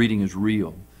Joshua that you're reading is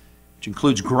real, which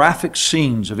includes graphic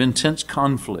scenes of intense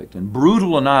conflict and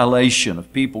brutal annihilation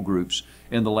of people groups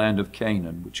in the land of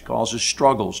Canaan, which causes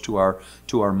struggles to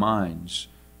our minds.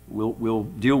 We'll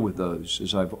deal with those,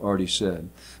 as I've already said.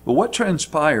 But what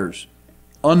transpires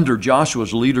under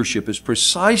Joshua's leadership is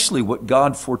precisely what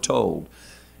God foretold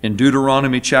in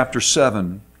Deuteronomy chapter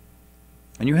 7.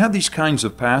 And you have these kinds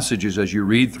of passages as you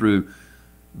read through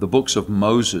the books of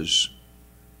Moses.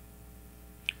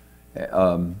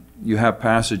 You have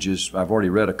passages, I've already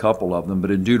read a couple of them, but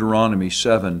in Deuteronomy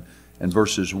 7 and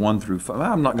verses 1 through 5,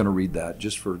 I'm not going to read that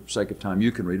just for sake of time.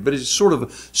 You can read it. But it's sort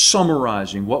of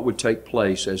summarizing what would take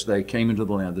place as they came into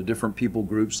the land, the different people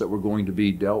groups that were going to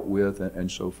be dealt with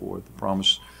and so forth. The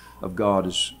promise of God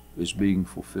is being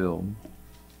fulfilled.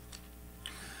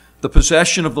 The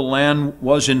possession of the land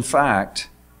was, in fact,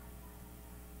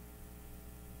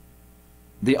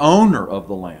 the owner of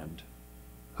the land.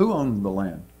 Who owned the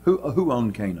land? Who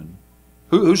owned Canaan?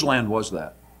 Whose land was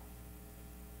that?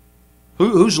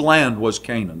 Whose land was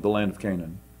Canaan, the land of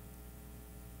Canaan?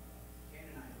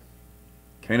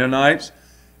 Canaanites?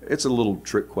 It's a little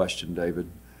trick question, David.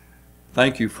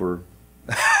 Thank you for...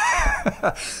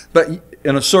 But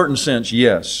in a certain sense,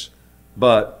 yes.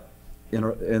 But in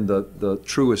the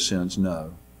truest sense,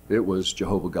 no. It was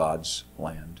Jehovah God's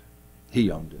land.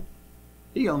 He owned it.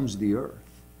 He owns the earth.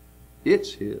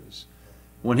 It's His.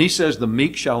 When He says the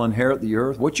meek shall inherit the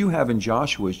earth, what you have in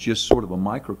Joshua is just sort of a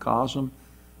microcosm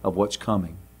of what's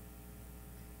coming.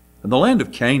 And the land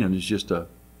of Canaan is just a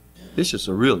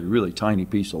really, really tiny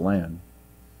piece of land.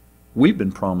 We've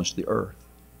been promised the earth.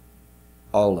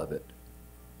 All of it.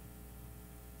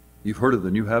 You've heard of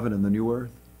the new heaven and the new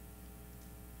earth?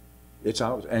 It's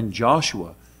ours. And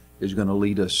Joshua is going to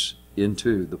lead us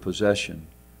into the possession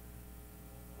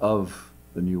of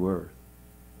the new earth.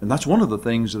 And that's one of the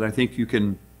things that I think you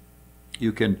can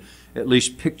at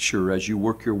least picture as you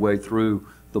work your way through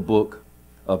the book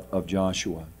of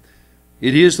Joshua.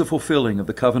 It is the fulfilling of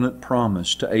the covenant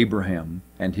promise to Abraham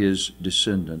and his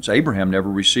descendants. Abraham never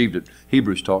received it.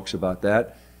 Hebrews talks about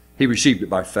that. He received it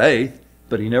by faith,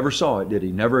 but he never saw it, did he?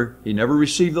 He never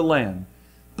received the land.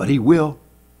 But he will.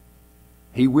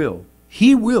 He will.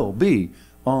 He will be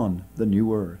on the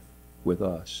new earth with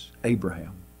us.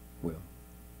 Abraham will.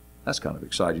 That's kind of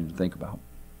exciting to think about.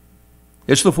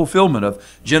 It's the fulfillment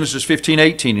of Genesis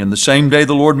 15:18. In the same day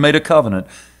the Lord made a covenant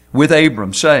with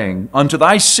Abram, saying, Unto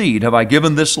thy seed have I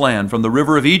given this land, from the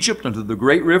river of Egypt unto the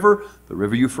great river, the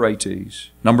river Euphrates.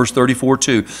 Numbers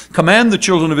 34:2. Command the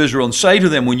children of Israel and say to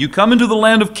them, when you come into the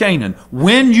land of Canaan,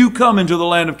 when you come into the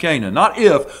land of Canaan, not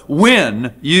if,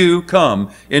 when you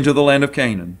come into the land of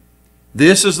Canaan,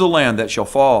 this is the land that shall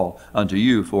fall unto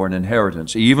you for an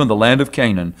inheritance, even the land of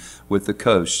Canaan with the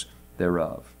coasts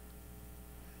thereof.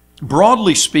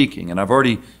 Broadly speaking, and I've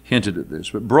already hinted at this,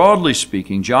 but broadly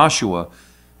speaking, Joshua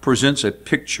presents a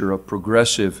picture of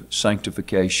progressive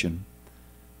sanctification,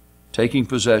 taking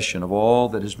possession of all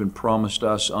that has been promised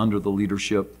us under the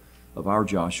leadership of our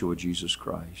Joshua, Jesus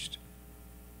Christ.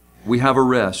 We have a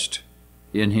rest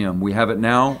in Him. We have it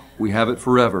now, we have it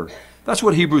forever. That's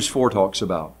what Hebrews 4 talks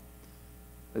about.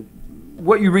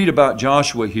 What you read about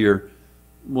Joshua here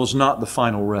was not the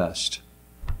final rest.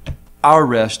 Our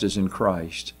rest is in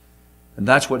Christ. And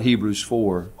that's what Hebrews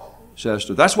 4 says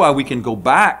to us. That's why we can go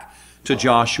back to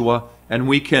Joshua and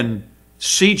we can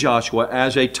see Joshua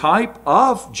as a type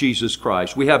of Jesus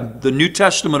Christ. We have the New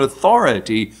Testament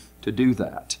authority to do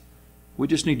that. We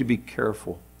just need to be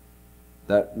careful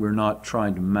that we're not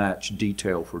trying to match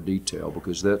detail for detail,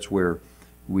 because that's where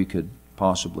we could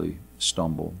possibly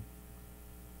stumble.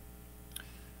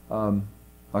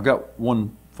 I've got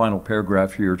one final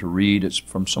paragraph here to read. It's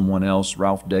from someone else,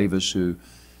 Ralph Davis, who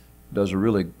does a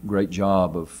really great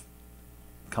job of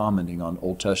commenting on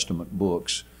Old Testament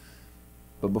books.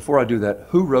 But before I do that,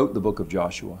 who wrote the book of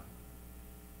Joshua?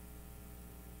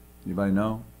 Anybody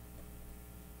know?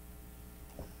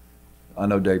 I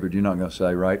know, David, you're not going to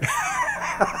say, right?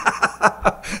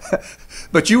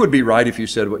 But you would be right if you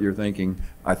said what you're thinking.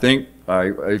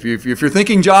 If you're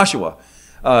thinking Joshua,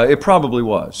 it probably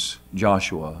was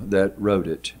Joshua that wrote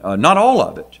it. Not all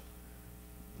of it,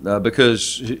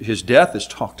 because his death is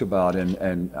talked about,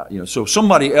 and so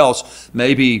somebody else,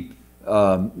 maybe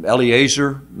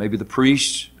Eleazar, maybe the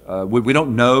priest. We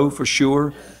don't know for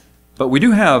sure, but we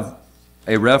do have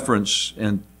a reference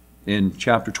in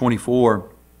chapter 24,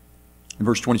 in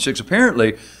verse 26.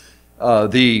 Apparently,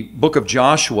 the book of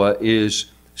Joshua is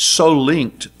so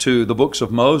linked to the books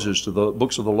of Moses, to the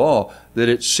books of the law, that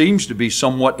it seems to be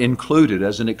somewhat included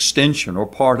as an extension or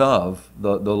part of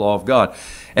the law of God.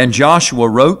 And Joshua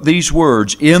wrote these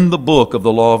words in the book of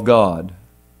the law of God,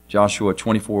 Joshua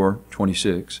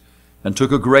 24:26, and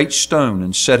took a great stone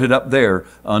and set it up there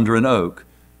under an oak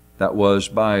that was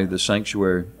by the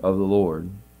sanctuary of the Lord.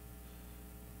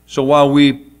 So while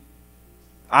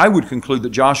I would conclude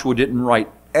that Joshua didn't write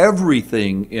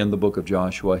everything in the book of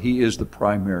Joshua, he is the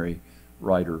primary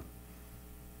writer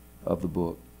of the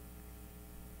book.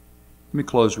 Let me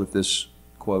close with this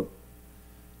quote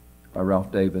by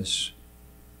Ralph Davis.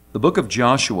 The book of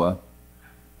Joshua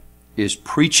is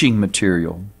preaching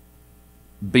material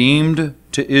beamed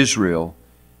to Israel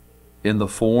in the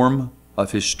form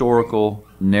of historical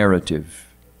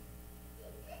narrative.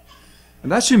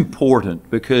 And that's important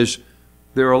because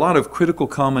there are a lot of critical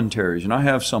commentaries, and I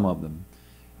have some of them.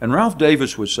 And Ralph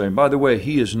Davis was saying, by the way,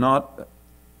 he's an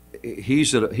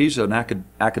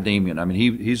academician. I mean,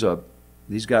 he's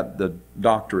got the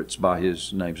doctorates by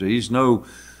his name. So he's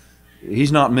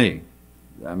not me.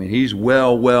 I mean, he's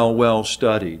well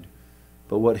studied.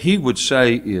 But what he would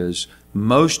say is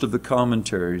most of the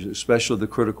commentaries, especially the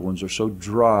critical ones, are so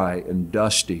dry and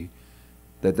dusty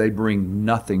that they bring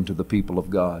nothing to the people of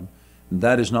God. And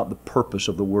that is not the purpose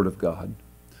of the Word of God.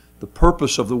 The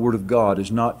purpose of the Word of God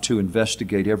is not to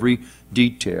investigate every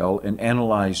detail and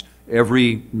analyze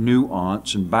every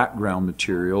nuance and background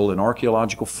material and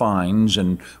archaeological finds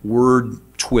and word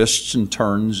twists and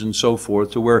turns and so forth,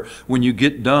 to where when you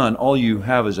get done, all you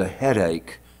have is a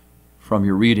headache from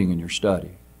your reading and your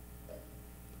study.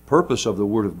 The purpose of the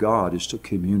Word of God is to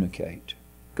communicate.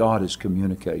 God is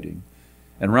communicating.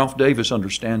 And Ralph Davis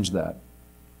understands that.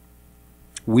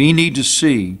 We need to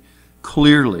see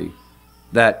clearly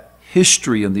that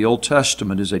history in the Old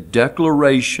Testament is a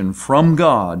declaration from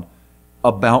God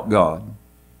about God.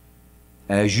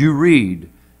 As you read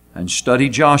and study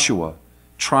Joshua,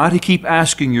 try to keep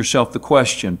asking yourself the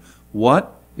question,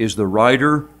 what is the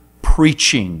writer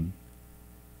preaching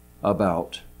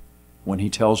about when he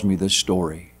tells me this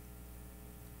story?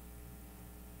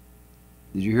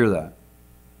 Did you hear that?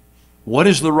 What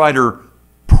is the writer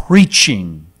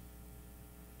preaching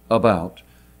about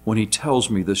when he tells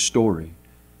me this story?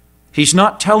 He's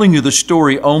not telling you the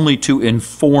story only to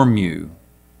inform you,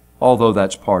 although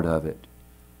that's part of it.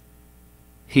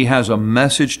 He has a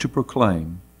message to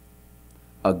proclaim,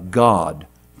 a God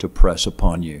to press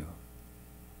upon you.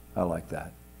 I like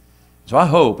that. So I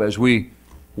hope as we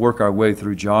work our way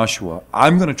through Joshua,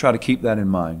 I'm going to try to keep that in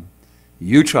mind.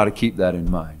 You try to keep that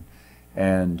in mind.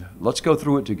 And let's go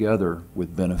through it together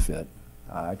with benefit.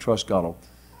 I trust God will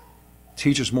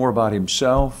teach us more about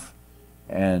Himself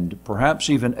and perhaps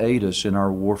even aid us in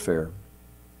our warfare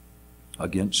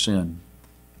against sin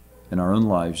in our own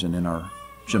lives and in our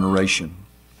generation.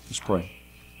 Let's pray.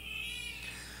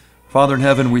 Father in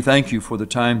heaven, we thank You for the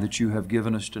time that You have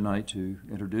given us tonight to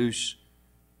introduce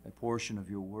a portion of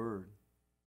Your Word.